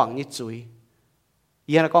ไม่กว่างยี่จุย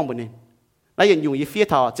ยี่หันก้องมันนินแล้วยันยุงยี่เฟีย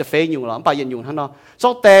เถาจะเฟยอยู่หรอมันบอกยันยุงหันนอโจ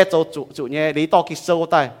แต่โจจุเนี่ยลีต่อกิโซ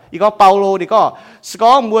ได้ยี่ก็เปาโลนี่ก็สก้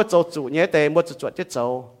องมัวโจจุเนี่ยแต่มัวจวดจะโจ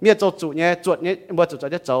เมียโจจุเนี่ยจวดเนี่ยมัวจวด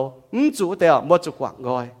จะโจจุแต่มัวจุกว่างก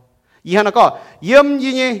อยยี่หันก็เยี่ยม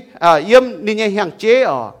ยี่เนี่ยเยี่ยมนี่เนี่ยห่างเจ้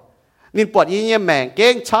นี่ปวดยี่เนี่ยแมงเก้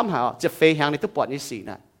งช้ำหาจะเฟยห่างในทุกปวดนี่สี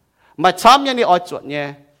น่ะมาช้ำยังนี่จวดเนี่ย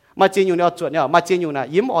มาเจียนอยู่เนี่ยจวดเนี่ยมาเจียนอยู่น่ะ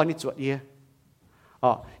ยิ้มนี่จวดยี่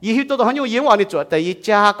ยี่หิวตัวหันอยู่ยิ้มนี่จวดแต่ยี่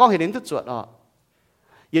จ้าก็เห็นทุกจวด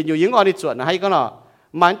ยืนอยู่ยิ้มนี่จวดนะให้ก็เนาะ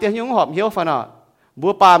มันเตี้ยยุ่งหอบเหี้ยวฟันบั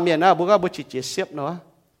วปลาเมียนนะบัวก็บัวฉีดเสียบเนาะ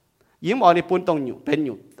ยิ้มนี่ปุ่นตรงอยู่เป็นอ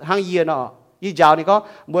ยู่ห้างเยี่ยเนาะยี่ยาวนี่ก็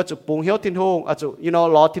บัวจุปุงเหี้ยวทิ้งหงจุ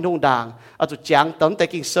ล้อทิ้งหงด่างจุจางต้นแต่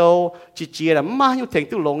กิ่งโซ่จีเจียน่ะมาอยู่ถึง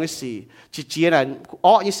ตู้ลงไอ้สีจีเจียน่ะ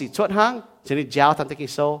ยี่สีชดห้างจะนี่ยาวทันแต่กิ่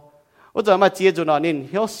งโซ่ว่าจะมาเจียจุนนี่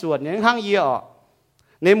เหี้ยวส่วนเนี่ยห้างเยี่ย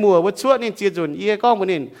ในหมู่ว่าชวดนี่เจียจุนเยี่ยก้องมัน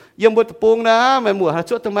นี่ยังบัวปุงนะไม่หมู่หา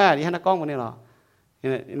ชวดตัวแม่นี่ฮะนะก้องมันนี่หรอ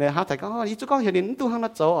ในหาแต่ก็ยี่จุก้องเห็นนี่ตู้ห้างนั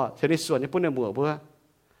ดโจ้เห็นในส่วนนี่ปุ่นในหมู่บัว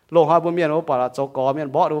โลหะบัวเมียนว่าปลาโจกอเมียน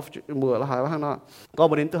บ่อดูหมู่ละหายว่าห้างนอก็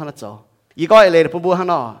มันนี่ตู้ห้างนัดโจ้ยี่ก้อยเลยปุ่นบัวห้าง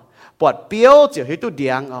นอปวดเปี้ยวเจียวให้ตู้เดี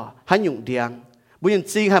ยงหันหยุ่งเดียงบุญ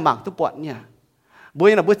จริงให้หมักตู้ปวดเนี่ยบุญ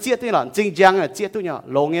น่ะบุญเจี๊ยตัวนี่หรอจริงจังน่ะเจี๊ยตัวเนี่ย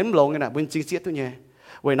หลงเงี้ยหลงเนี่ยน่ะบุญจริงเจี๊ยตัวเนี่ย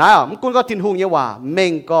เว้ยนายมึงคุณก็ทิ้งหงเนี่ยว่าเม่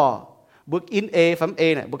งก็บุกอินฟัมเ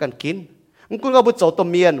นี่ยบุกกันกินมึงคุณก็บุกโจตัว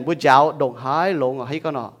เมียนบุกยาวดงหายหลงให้ก็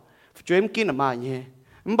เนาะช่วยมึงกินมาเนี่ย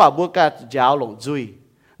มึงบอกบุกการยาวหลงจุย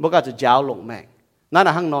บุกการจะยาวหลงแมงนั่น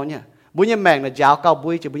น่ะห้างนอนเนี่ยบุญยังแมงน่ะยาวเก้าบุ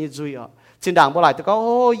ยจะบุญยังจุยสินด่างบ่ไหลแต่ก็โ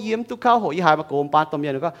อ้เยี่ยมตุข้าวโหยหายมาโกมปานตัวเมีย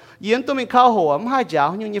นก็เยี่ยมตัวมีข้าวโหมันให้ยาว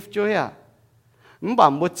ยุ่งยิบจุยมันบอ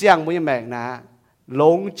กบุญเจียงบุญยังแมงนะล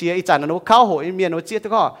งเจียอีจันนูข้าวโหยเมียนูเจียตั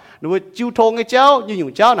วก็นูจิ้วทงไอ้เจ้าอยู่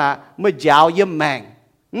เจ้านะเมื่อยาวเยี่ยมแมง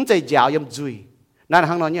มันจะยาวเยี่ยมจุยนั่น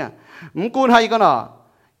ห้างนอนเนี่ยมันกูให้ก็เนาะ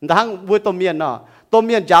แต่ห้างบุญตัวเมียนเนาะตัวเ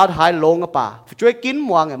มียนยาวหายลงอ่ะป่าช่วยกิน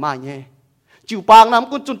มัวไงมาเนี่ยจิ้วปางน้ำ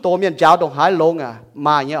กูจุนตัวเมียนยาวดงหายลงอ่ะม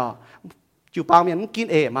าเนี่ยจิ้วปางเมียนมันกิน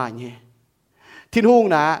มาเนี่ยทิ้งหง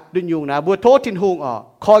นะดุนยุงนะบัวโทษทิ้งหง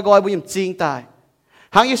คอยกอยบุญจริงตาย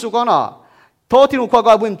หางเยซูก็เนาะโทษทิ้งหงคอยก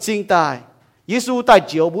อยบุญจริงตาย Giêsu tại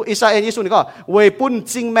chiếu bu Israel Giêsu này có về bún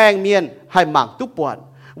chính mang miền hay mảng túc buồn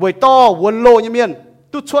về to vốn lô như miền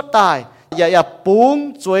túc suốt tài ya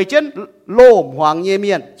búng chuối chân lô hoàng như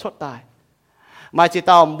miền suốt tài mà chỉ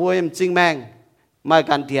tao mua em chính mang mà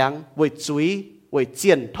gan tiếng về chuối về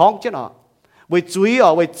chiên thong chứ nó về chuối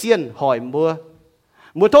ở về chiên hỏi mua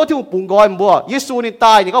thốtที่ปุ่งกอยมัวเยซูนี่ต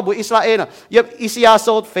ายนี่ก็บุอิสราเอลน่ะเย็บอิสยาโซ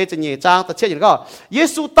เฟจะเหนี่ยจางแต่เช่นอย่างก็เย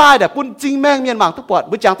ซูตายแต่ปุ่นจริงแม่งเมียนหมางทุกปวด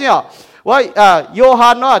บุจังที่อ่ะว่าโยฮั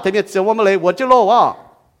นเนาะแต่เมียเสียงว่ามาเลยวนเจโลว่า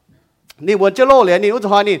นี่วนเจโลเลยนี่อุตส่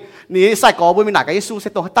าห์นี่ใส่กอบุมีหนักกับเยซูเสร็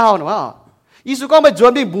จตัวเต้าเนาะว่าเยซูก็ไม่จว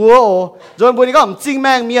นเป็นบัวโอ้จวนบัวนี่ก็จริงแ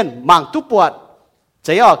ม่งเมียนหมางทุกปวดเ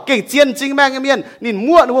จ๋อเก่งเจียนจริงแม่งเมียนนี่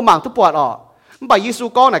มั่วนึกว่าหมางทุกปวดอ๋อมันไปเยซู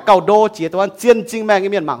ก็น่ะเก่าโดเจียตัวเจียนจริงแม่ง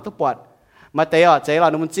เมียนหมางทุกปวดมาเตะเจ๊เรา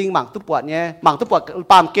หนุ่มจริงหมังตุปวดเนี่ยหมังตุปวด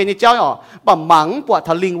ปามเกณฑ์เจ้าอ๋อปามหมังปวดท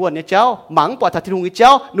ะลิงวนเนี่ยเจ้าหมังปวดทะทิลุงเจ้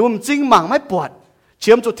าหนุ่มจริงหมังไม่ปวดเ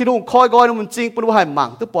ชื่อมจุดที่ลุงคอยก้อยหนุ่มจริงปุ่นว่าให้หมัง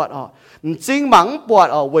ตุปวดอ๋อจริงหมังปวด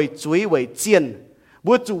อ๋อเวยจุ้ยเวยเจียน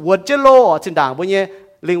บัวจุวนเจโลอ๋อจินด่างบัวเนี่ย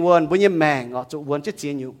ลิงวนบัวเนี่ยแมงอ๋อจุวนเจเจี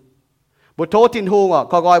ยนอยู่บัวโททินหุงอ๋อ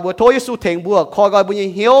คอยก้อยบัวโทเยซูเถงบัวคอยก้อยบัวเนี่ย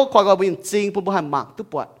เหี้ยวคอยก้อยบัวเนี่ยจริงปุ่นว่าให้หมังตุ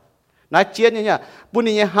ปวดนายเจียนเนี่ยปุ่นเ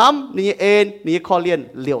นี่ยห้ำเนี่ยเอ็นเนี่ยคอเลียน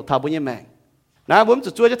เหลียวทาบัวเนี่ยแมงนะบุ้มจะ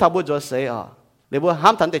ช่วยจะทำบุญจะเสียอ่ะเดี๋ยวบุ้มห้า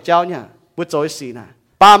มทันแต่เจ้าเนี่ยบุ้มจะสีนะ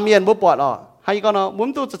ปาเมียนบุ้มปวดอ่ะให้ก็เนาะบุ้ม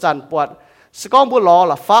ตู้จะจันปวดสก้องบุ้มรอ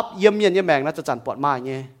ละฟับเยี่ยมเมียนเยี่ยมแมงนะจะจันปวดมาเ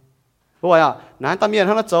นี่ยเพราะว่านั้นตาเมียน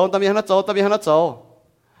ทั้งนั้นโจตาเมียนทั้งนั้นโจตาเมียนทั้งนั้นโจ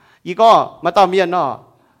อีก็มาตาเมียนเนาะ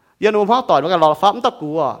ยันนุ่มห้องต่อยมันกันรอละฟับมันตะกู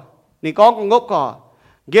อ่ะนี่ก้องงบก่อ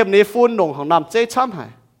เก็บในฟุ้นหนงของน้ำเจ๊ช้ำหา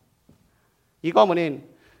ยอีก็มันนี่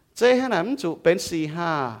เจ๊ให้ไหนมันจุเป็น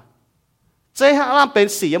4-5เจ๊ห้ามเป็น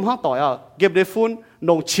4ยังห้องต่อยอ่ะเก็บในฟุ้นน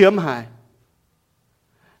งเชื่อมหาย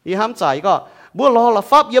ยี่ห้ามใจก็บัวรอละ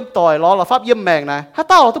ฟับเยี่ยมต่อยรอละฟับเยี่ยมแมงนะถ้า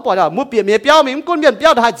เต้าเราต้องปล่อยอ่ะมัวเปลี่ยนเมียเปี้ยวมีมันก้นเมียเปี้ย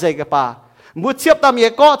วได้เจ๊กับป่ามัวเทียบตาเมีย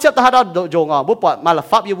ก็เทียบตาดาวโยงอ่ะบัวปล่อยมาละ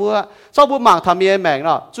ฟับยี่บัวชอบบัวหมางทำเมียแมงเน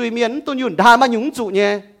าะจุยเมียนตุนยุ่นได้มาหยุ่งจุเนี่ย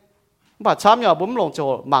บ่าช้ำเนี่ยบุ้มลงโจ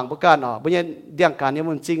หมางบุกันอ่ะบุญเนี่ยเดียงการเนี่ย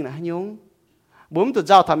มันจริงนะหยุ่งบุ้มตัวเ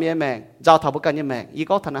จ้าทำเมียแมงเจ้าทำบุกันเนี่ยแมงอี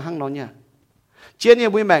ก็ธนาหั่งนอนเนี่ยเจี๊ยเนี่ย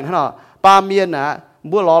บุญแมงท่านอ่ะปาเมียนนะ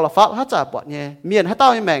บัวรอละฟับฮัจจะปวดเนี่ยเมียนให้เต้า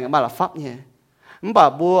ให้แมงมาละฟับเนี่ยมันบ่า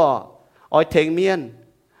บัวอ้อยเทงเมียน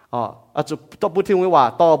อ๋ออาจจะต่อบุทิ้งไว้ว่า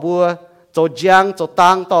ต่อบัวโจจางโจตั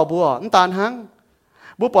งต่อบัวนั่นตานหัง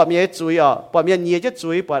บัวปวดเมียจุยอ่ะปวดเมียเนียจะจุ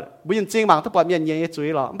ยปวดบุญจริงหมังถ้าปวดเมียเนียจุย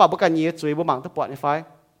หรอมันบ่าบุกันเนียจุยบัวหมังถ้าปวดในไฟ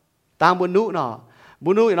ตามบุญนุเนาะบุ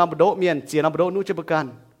ญนุอย่างนั้นบุโดเมียนเจียนบุโดนุจะประกัน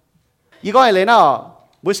อีก็ไอ้เลยเนาะ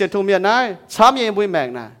บุญเสียทุ่งเมียนนะช้ำเมียบุญแมง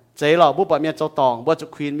นะเจ๋หรอบุปผาเมียนโจตองบัวจุ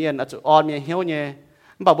ควีนเมียนอาจจะอ่อนเมียเหี้ยวเนี่ย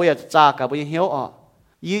มันบอกบัวอยากจากกับบัวเหี้ยวอ่ะ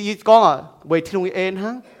ยี่ก้องอ่ะบัวที่ลงเอ็นฮ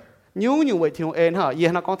ะยุ่งบัวที่ลงเอ็นฮะยี่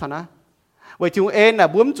ห้าก้องฐานะบัวที่ลงเอ็นน่ะ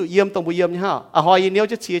บุ้มจุเยี่ยมตรงบัวเยี่ยมเนี่ยฮะอ่ะหอยเนี้ย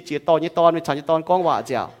จะชี้จีตอนยี่ตอนไม่ฉันยี่ตอนก้องว่าเ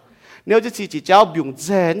จ้าเนี้ยจะชี้จีเจ้าบิ่งเจ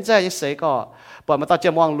นใจยี่เสก็ปล่อยมาตาเจ้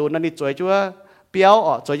ามองลุ้นนั่นนี่จ่วยจัวเปี้ยว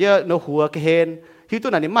อ่ะจ่วยเยอะเนื้อหัวกระเฮนที่ตัว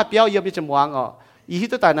นั้นนี่มาเปี้ยวเยี่ยมยี่จมวางอ่ะอีที่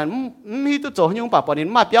ตัวแต่นั้นมีตัวโจยุ่งป่ะปอนนี้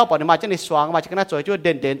มาเปี้ยวปอนนี้มาจะในสว่างมาจะกันน่าจ่วยจัวเ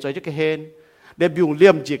ด่นจ่วยจัวกระเฮนเดี๋ยวบิ่งเลี่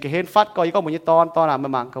ยมจีกระเฮนฟัดก็ยี่ก็เหมือนยี่ตอนน่ะมั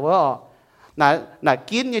นมังก็ว่าน่ะ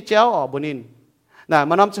กินยี่เจ้าอ่ะบุญนินน่ะ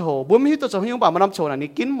มานำโชว์บุญมีตัวโจยุ่งป่ะมานำโชว์น่ะนี่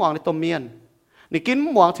กินหมวงในตัวเมียนนี่กิน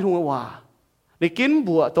หมวงที่ทุ่งว่านี่กิน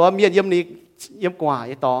บัวตัวเมียนเยี่ยมนี่เยี่ยมกว่า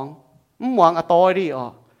ยี่ตองหมวงอะตอยดิอ่ะ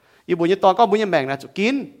ยี่บุญยี่ตองก็บุญยี่แมงนะจุกิ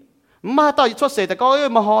นมาต่อยี่ชดเสแต่ก็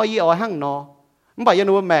มาหอยยี่อ่อยหั่งนอมันบ่ายัน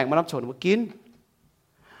นูแมงมานำโชว์มากิน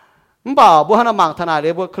มันบ่าบัวฮันมังทนายเล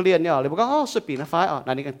ยบัวเคลียนเนี่ยเลยบัวก็สุดปีนะไฟอ่ะ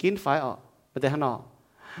นั่นนี่กันกินไฟอ่ะมันแต่ฮันนอ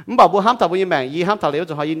มันบ่าบัวห้ามทำบุญยี่แมงยี่ห้ามทำเลยว่า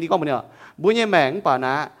จะหอยยินดีก็มันเนี่ยบุญยี่แมงป่าน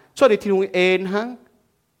ะช่วยในที่นุ่งเอ็นฮัง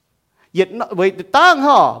เหยียดเว้ยตั้ง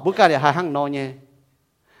ห่อบุญการเนี่ยหายหั่งนอเนี่ย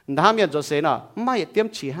ถ้ามีจะเสียน่ะไม่เตรียม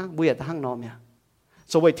ฉี่หั่งบุญเหยียดหั่งนอเนี่ย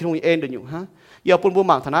สวยที่นุ่งเอ็นเดินอยู่ฮะอย่าปุ่นบัว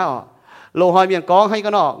มังทนายอ่ะโลหอยเมียนก้องให้ก็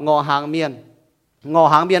นองอหางเมียน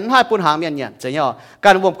ให้ปุ่นหางเมียนเนี่ยจะเนี่ยกา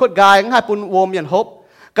รวมขดกายให้ปุ่นวมเมียนฮบ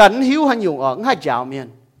กันหิวหันอยู่อ่ะให้ยาวเมียน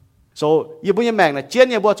so ยี่บุญยแมงน่ะเจียน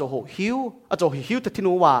เนี่ยบัวจะโหหิวอ่ะจะหิวแต่ที่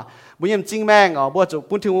นู้ว่าบุญยจริงแมงอ่ะบัวจะ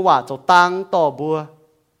ปุ่นที่นู้ว่าจะตังต่อบัว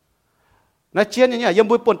น่ะเจียนเนี่ยยัง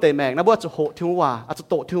บุญปุ่นเตะแมงน่ะบัวจะโหที่นู้ว่าอ่ะจะ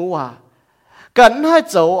โตที่นู้ว่ากันให้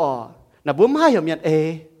เจ้าอ่ะน่ะบุญให้เหี่ยวเมียน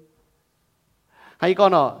ให้ก้อ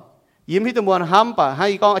นอ่ะยิ้มที่ตัวมวนห้ำป่ะให้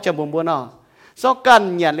ก้อนอาจารย์บัวน่ะซอกกัน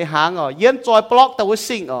เนี่ยเลยหางอ่ะเย็นจอยปลอกแต่ว่า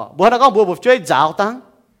สิ่งอ่ะบัวน่ะก็บัวบุช่วยจ่าวตั้ง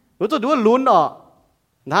รู้ตัวดูว่าลุ้นอ่ะ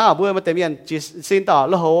ถ้าบัวมาเต็มยันจีสินต่อ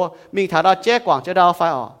แล้วโหมีฐานเราแจ้กว่างจะดาวไฟ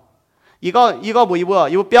ออกอีก็บัว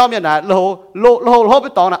อยู่เปี้ยวเมียนนะแล้วโหไป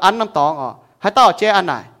ตองนะอันน้ำตองอ่ะให้ต่อแจ้อันไ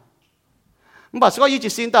หนมันบอกก็ยี่จี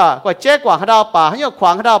สินต่อก็แจ้กว่างให้ดาวป่าให้ยกขว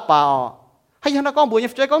างให้ดาวป่าอ่ะให้ยันนักก้องบัวยั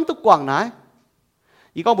งแจ้ก้องตุกกว่างไหน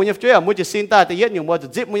อีก็บุญยังช่วยมุจสินตาแต่เย็ดอยู่มัวจะ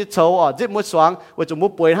จิบมุจโชจิบมุจสว่างว่าจะมุ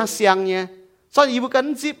ป่วยทั้งเสียงเนี่ยซ้อนอีบุกัน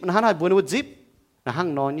จิบนะฮะนายบุญมุจิบนะห้าง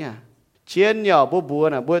นอนเนี่ยเชียนเนี่ยบัว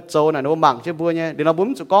น่ะบัวโจน่ะหนูหมั่งเชื่อบัวเนี่ยเดี๋ยวเราบุ้ม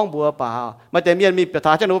จะก้องบัวเปล่ามาแต่เมียนมีประธ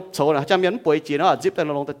านเจ้าหนูโชนะเจ้าเมียนป่วยจีนเนาะจิบแต่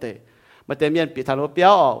ลงตะเตะมาแต่เมียนปีทางหนูเปี้ย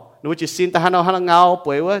วหนูจะสินแต่ห้างนอนเงาป่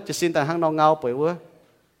วยวะจะสินแต่ห้างนอนเงาป่วยวะ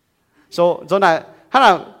โซจนไหนห้า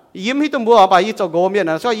งยิ้มให้ตัวบัวไปยี่จะโกเมียน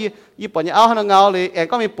นะ所以ยี่ปนยี่เอาห้างนอนเงาเลยเอ็ง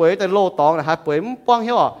ก็มีป่วยแต่โลตองนะฮะป่วยมันป้องเ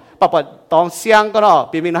หี้ยปะปะตองเสียงก็เนาะ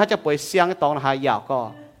ปีมินนะจะป่วยเสียงตองนะฮะยาวก็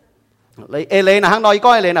เลยเอเลยนะห้างนอนอีก็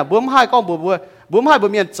เอเลยนะบุ้มให้ก็บัวบุ้มให้บุ้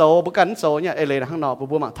มเมียนโจบุกันโจเนี่ยเอเลยนะข้างนอก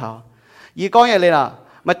บุ้มหมักเท้ายี่ก้อนเอเลยนะ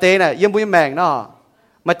มาเตะน่ะยังบุ้มแมงเนาะ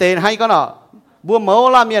มาเตะให้ก็เนาะบัวเมา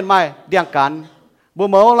ลาเมียนไม่เดียงกันบัว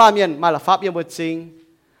เมาลาเมียนมาละฟับยังบัวจริง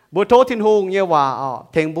บัวโทษทิ้งหงเนี่ยว่าอ๋อ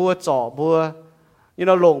เทงบัวจ่อบัวยี่เ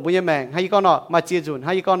ราหลงบุ้มแมงให้ก็เนาะมาเจียจุนใ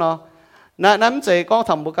ห้ก็เนาะน้ำใจก็ท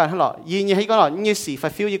ำบุกันให้หรอยี่ให้ก็เนาะยี่สีไฟ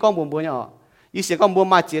ฟิวยี่ก้อนบัวเนี่ยอ๋อยี่สีก้อนบัว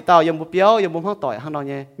มาเจียเต้ายังบัวเปี้ยวยังบัวห้องต่อยข้างนอกเ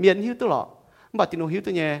นี่ยเมียนหิ้วตัวหรอบัดทิ้งหงหิ้ว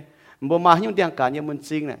ตัวเนี่ยบัวมาหิ้วเดียงกันยังมันจ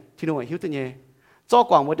ริงเนี่ยทิ้งหงหิ้วตัวเนี่ยจ้อ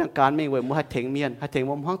กว่างบัวเดียงกันไม่เว้ยบัวให้เถงเมียนให้เถง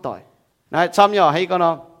บัวห้องต่อยนะซ้ำย่อให้ก็เน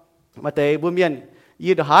าะมาเตะบัวเมียน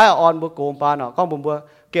ยี่ดหายอ่อนบัวโกงปานเนาะก้องบัว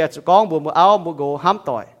แก่จุก้องบัวเอาบัวโกห้าม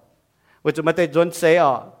ต่อยบัวจะมาเตะจนเสียอ่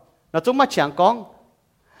ะเราจุ่มมาเฉียงก้อง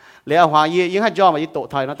แล้วหายี่ยังให้ย่อมายี่โต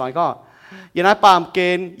ไทยนะต่อยก็ยี่นั้นปามเก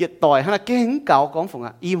ณฑ์ยี่ต่อยให้เก่งเก่าก้องฝงอ่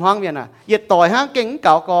ะอิ่มห้างเมียนอ่ะยี่ต่อยให้เก่งเ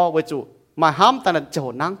ก่าก็บัวจุมาห้ามแต่ละโจ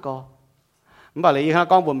นั่งก็มันบอกเลยยี่ห้าง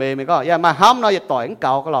ก้องบัวเมย์มันก็อย่ามาห้ามเรายี่ต่อยเก่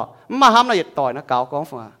าก็หรอกมาห้ามเรายี่ต่อยนะเก่าก้อง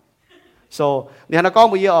ฝงอ่ะso เนี่ยนะก้อง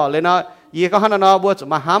บัวยี่อ่ะเลยนะยี่ก็ให้นะบัวจุ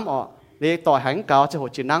มาห้ามอ่ะเลยต่อยหันเก่าจะหัว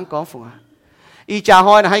จีนั่งก้องฝงอ่ะอีจ่าห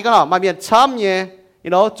อยนะให้ก็หรอมาเมียนช้ำเนี่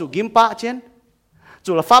ยจุกิมปะเช่น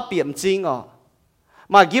จุละฟ้าเปี่ยมจริงอ่ะ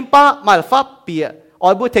มากิมปะมาละฟ้าเปี่ยอ๋อ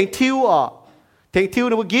บัวเทงทิวอ่ะเทงทิว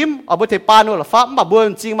นะบัวกิมอ๋อบัวเทงปานละฟ้ามาบัว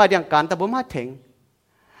จริงมาเดียงกันแต่บัวมาเทง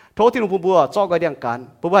โทษที่หนูบัวจ้อก็เดียงกัน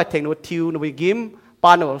บัวเทงหนูทิวหนูบัวกิมป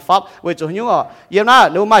านหนูฟ้าเวจุยุ่งอ่ะเยี่ยมนะ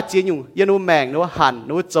หนูมาจีนยุ่งยี่หนูแมงหนูหันห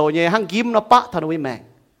นูโจเนี่ยหังกิมนะปะท่านหนูแมง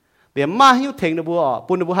เดี๋ยวมาหิ้วเทงหนูบัว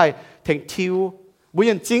ปุ่นหนูบัวให้เทงทิวบัว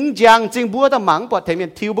ยังจริงจังจริงบัวแต่หมังปอดเทงเป็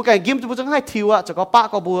นทิวบัวไก่กิมจะบัวจะให้ทิวอ่ะจะก็ปะ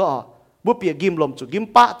ก็บัวอ่ะบัวเปียกิมลมจุกิม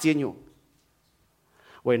ปะจีนอยู่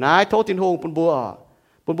ไว้นายโทษทิ้งหงปุ่นบัว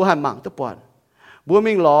ให้หมังตัวปอดบัว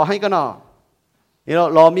มิงหล่อให้ก็เนาะนี่เรา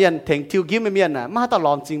หล่อเมียนเทงทิวกิมไม่เมียนน่ะมาตล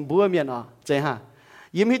อดจริงบัวเมียนอ่ะเจ้าฮะ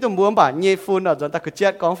ยิ้มให้ตัวบัวป่ะเงี้ยฟุ้นอ่ะจนตะกุเจ็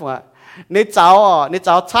ดกองฝงอ่ะในเจ้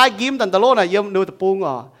าใช้กิมตันตะโลน่ะยิ้มดูตะปุง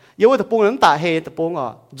อ่ะยิ้มตะปุงนั้นตาเฮตะปุงอ่ะ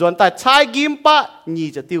จนแต่ใช้กิมปะยี่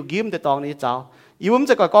จะติวกิมแต่ตองนี้เจ้ายิ้มจ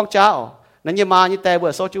ะก่อกองเจ้านั่นยี่มายี่แต่บั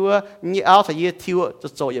วโซจัวยี่เอาใส่ยี่ทิวจะ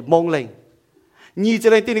โจยี่มงเล่งยี่จะ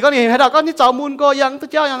เลยตีนี่ก็นี่ให้เราก็นี่เจ้ามุนก็ยังตัว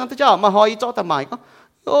เจ้ามาหอยเจ้าแต่หมายก็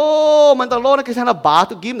โอ้มันตะโลนั่นคือทางละบา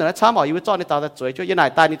ตุกิมนะช้าหมอยี่ว่าเจ้าในตาตะจ่วยช่วยยี่นาย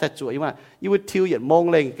ตายนี่ตะจ่วยมายี่ว่าทิวยี่มง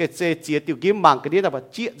เล่งก็เจียติวกิมบังก็ดีแต่ว่า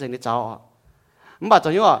เจี๊ยใจในเจ้าอ่ะมันบาดจั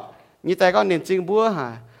งยี่ว่ายี่แต่ก็เน้นจริงบัวห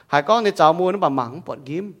ายก็ในเจ้ามุนนั่นบาหมังปอด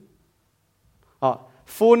กิมอ๋อ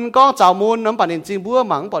ฝุ่นก็เจ้ามุนนั่นบาเน้นจริงบัว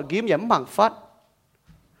หมังปอดกิมอย่าหมังฟัด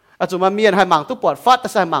อาจุมาเมียนให้หมังตุปอดฟัดแต่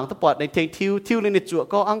ใส่หมังตุปอดในเทงทิวในจั่ว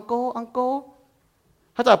ก็อังโก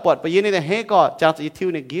ถ้าจะปอดไปยืนในเฮก็จางจะทิว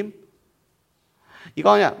ในกิมอีก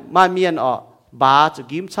ก็เนี่ยมาเมียนบาจุ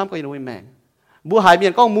กิมช้ำก็ยังไม่แมงบัวหายเมีย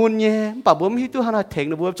นก็มุนเนี่ยป่าบัวมีตัวหน้าเถง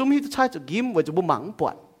นะบัวจุ่มมีตัวใช้จุกิมว่าจะบัวหมังปอ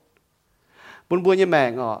ดปุ่นบัวยังแม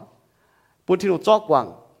งปุ่นที่หนูจอกวัง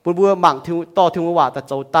ปุ่นบัวหมังที่ต่อที่ว่าแต่เ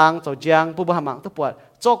จ้าตังเจ้าจางปุ่นบัวหมังตุปอด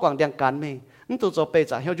จอกวังเดียงกันเมงนั่นตัวโจเป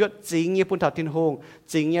จ่าเฮียยศจริงยี่ปุ่นถาทินหง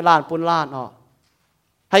จริงยี่ลานปุ่นลาน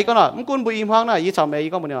ให้ก็หน่อยมึงกุนบุอิมห้องน่ะยี่ชาวเม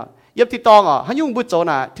ย์ก็มันเนี่ยยับที่ตองให้ยุ่งบุโจ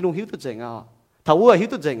น่ะที่หงหิวตัวเจ๋งถ้าวัวหิว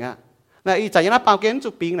ตัวเจ๋งน่ะอีจ่ายยันปามเกณฑ์จุ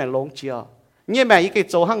ปิงน่ะลงเชียวยี่แม่อีเก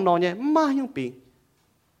โจห้างนอนเนี่ยมายุ่งปิง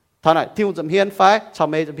ท่าน่ะที่หงจำเฮียนไฟชาว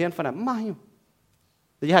เมย์จำเฮียนไฟน่ะมายุ่ง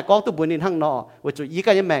แต่ยี่ห้ากองตัวบุญนินห้างนอว่าจุยี่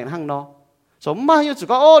ก็ยี่แม่ห้างนอสมมายุ่งจุ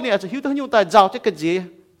ก็โอ้เนี่ยจะหิวตัวยุ่งแต่เจ้าจะกระจี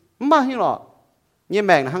มายุ่งหรอยี่แ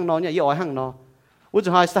ม่ห้างนอเนี่ยยี่อ้อยห้างนอวุ้นจะ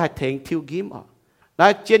ให้ใส่เถงทิวกิมนา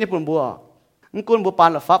ยเจียนญี่ปุ่นบัวมันกุนบัวปาน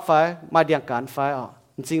ละฟับไฟมาเดียงการไฟ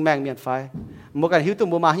จริงแมงเมียนไฟมันกันหิวตัว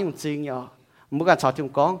บัวมาให้มันจริงมันกันชาวที่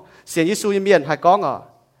มันก้องเสียงยิสูยังเมียนหายก้อง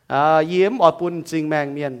ยิ้มปุ่นจริงแมง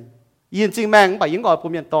เมียนยินจริงแมงไปยิงปุ่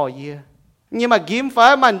นเมียนต่อเยี่ยนี่มากิมไฟ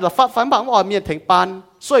มันละฟับไฟบางเมียนเถงปาน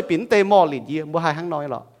ช่วยปิ่นเตมอหลินเยี่ยบัวหายห้างน้อย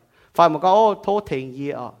หรอไฟมันก็โอ้โทษเถงเยี่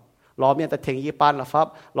ยรอเมียนแต่เถงยี่ปานละฟับ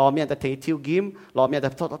รอเมียนแต่เถงทิวกิมรอเมียนแต่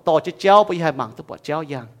ต่อเจ้าไปให้หมังตัวปอดเจ้า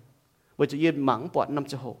ยังว่าจะยืนหมังปอดน้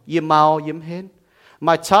ำจะหกยิ้มเมายิ้มเห็นม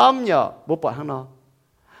าช้ำเนี่ยบัวปอดข้างนอก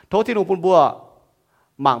โทษที่หนูปุ่นบัว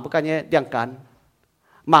หมังประกันเนี่ยเดียงกัน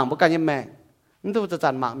หมังประกันเนี่ยแม่นั่นตัวจะจั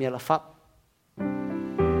นหมังเมียละฟับ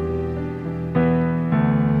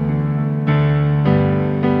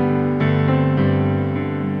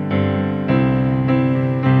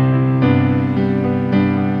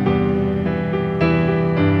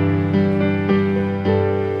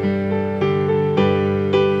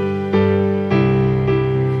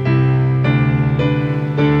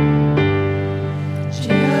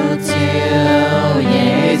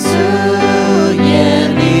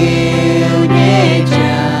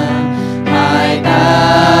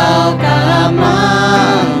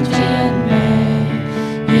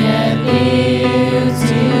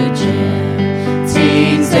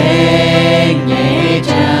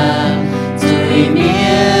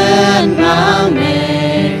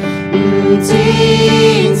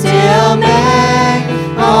chính chiều mê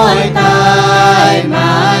ôi tai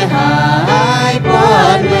mãi hai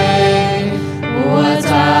buồn mê bùa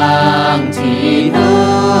chàng thiên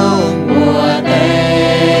hương bùa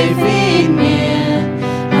tây phi miền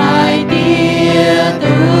hai tia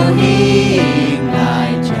từ hình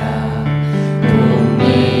lại chàng cùng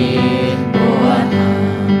nhìn bùa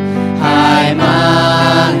hàng hai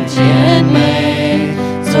mang chiến mê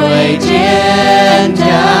rồi chiến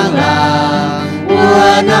trang làng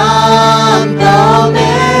bùa nam tàu mê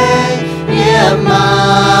yếm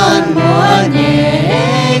man bùa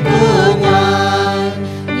nhẹ cứ ngoan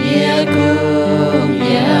nhẹ cùng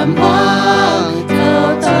yếm hoang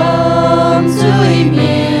thâu thơm dưới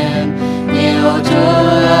miền nhiều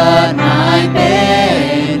chuột hai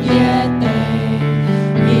bên nhẹ tề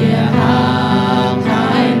nhẹ hàng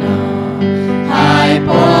hai nọ hai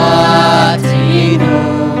bùa thiên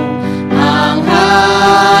hương hàng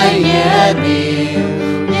hai nhẹ điều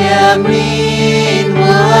nhẹ min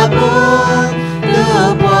bùa buông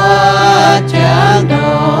từ bùa chẳng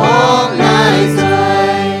đón lại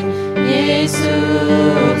rơi Giêsu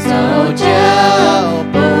dấu treo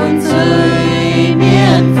buồn dưới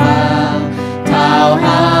miền phàm thao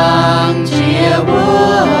hàng chia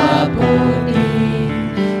bùa bùa đi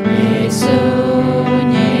Giêsu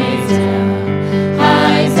nhẹ chàng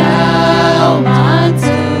hai dao mát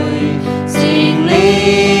dưới sinh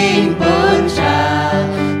linh bún trà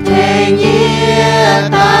thế nghĩa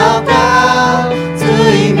tao cao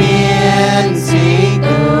dưới miền sinh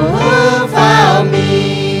tử vào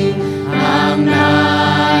mình hàng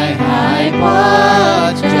nai hai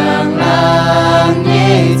quá chẳng làng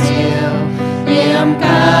nhẹ chiều yếm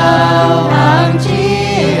cao hàng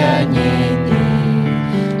chia nhẹ tình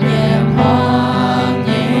yếm hoang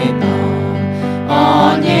nhẹ to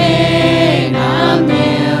o nhẹ nam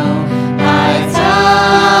nhiều hai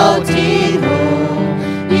sao thiên hùng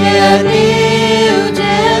nhiệt yêu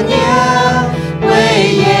trên nhau quê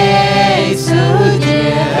Giêsu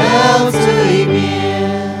chiều dưới miền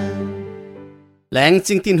lãng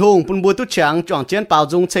chính tin hùng bùn bùa tu chẳng chọn chiến bảo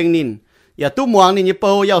dung chênh nín ya tu muang nín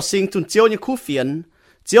bầu yao sinh chun chiếu như khu phiền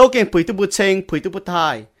chiếu keng pui tu bùa chênh pui tu bùa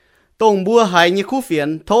thai tông bùa hay như khu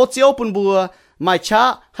phiền thô chiếu bùn bùa mai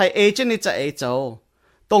cha hay ê chân ní cha ê châu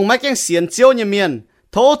tông mai keng xiên chiếu như miền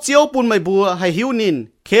thô chiếu bùn mai bùa hay hiu nín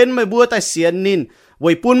khen mai bùa tai xiên nín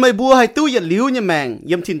vậy bùn mai bùa hay tu yết liu như mèng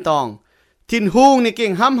yếm tin tòng tin hùng ní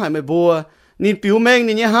keng hăm hay mai bùa nín piu mèng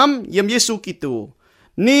nín như hăm yếm Giêsu Kitô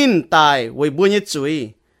nín tài vậy bùa như chuối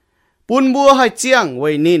bùn bùa hay chiang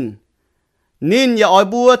vậy nín ya oi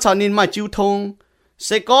bùa chào nín mai chiu thông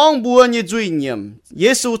sẽ con bùa như duy nhiệm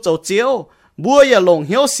Giêsu châu chiếu bùa ya lồng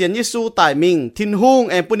hiếu xiên Giêsu tài mình tin hùng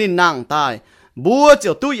em bùn nín nàng tài bùa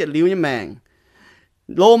chiều tu yết liu như mèng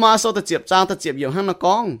lô ma sau ta chiệp trang ta chiệp nhiều hăng nó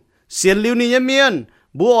con xiên liu nín như miên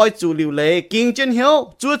bùa oi chủ liu lệ kinh chân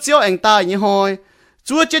hiếu chúa chiếu anh tài như hồi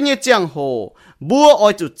chúa chân như chiang hồ bùa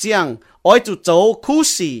oi chủ chiang oi chủ châu khu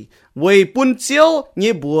sĩ vì bùn chiếu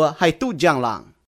như bùa hay tu giang làng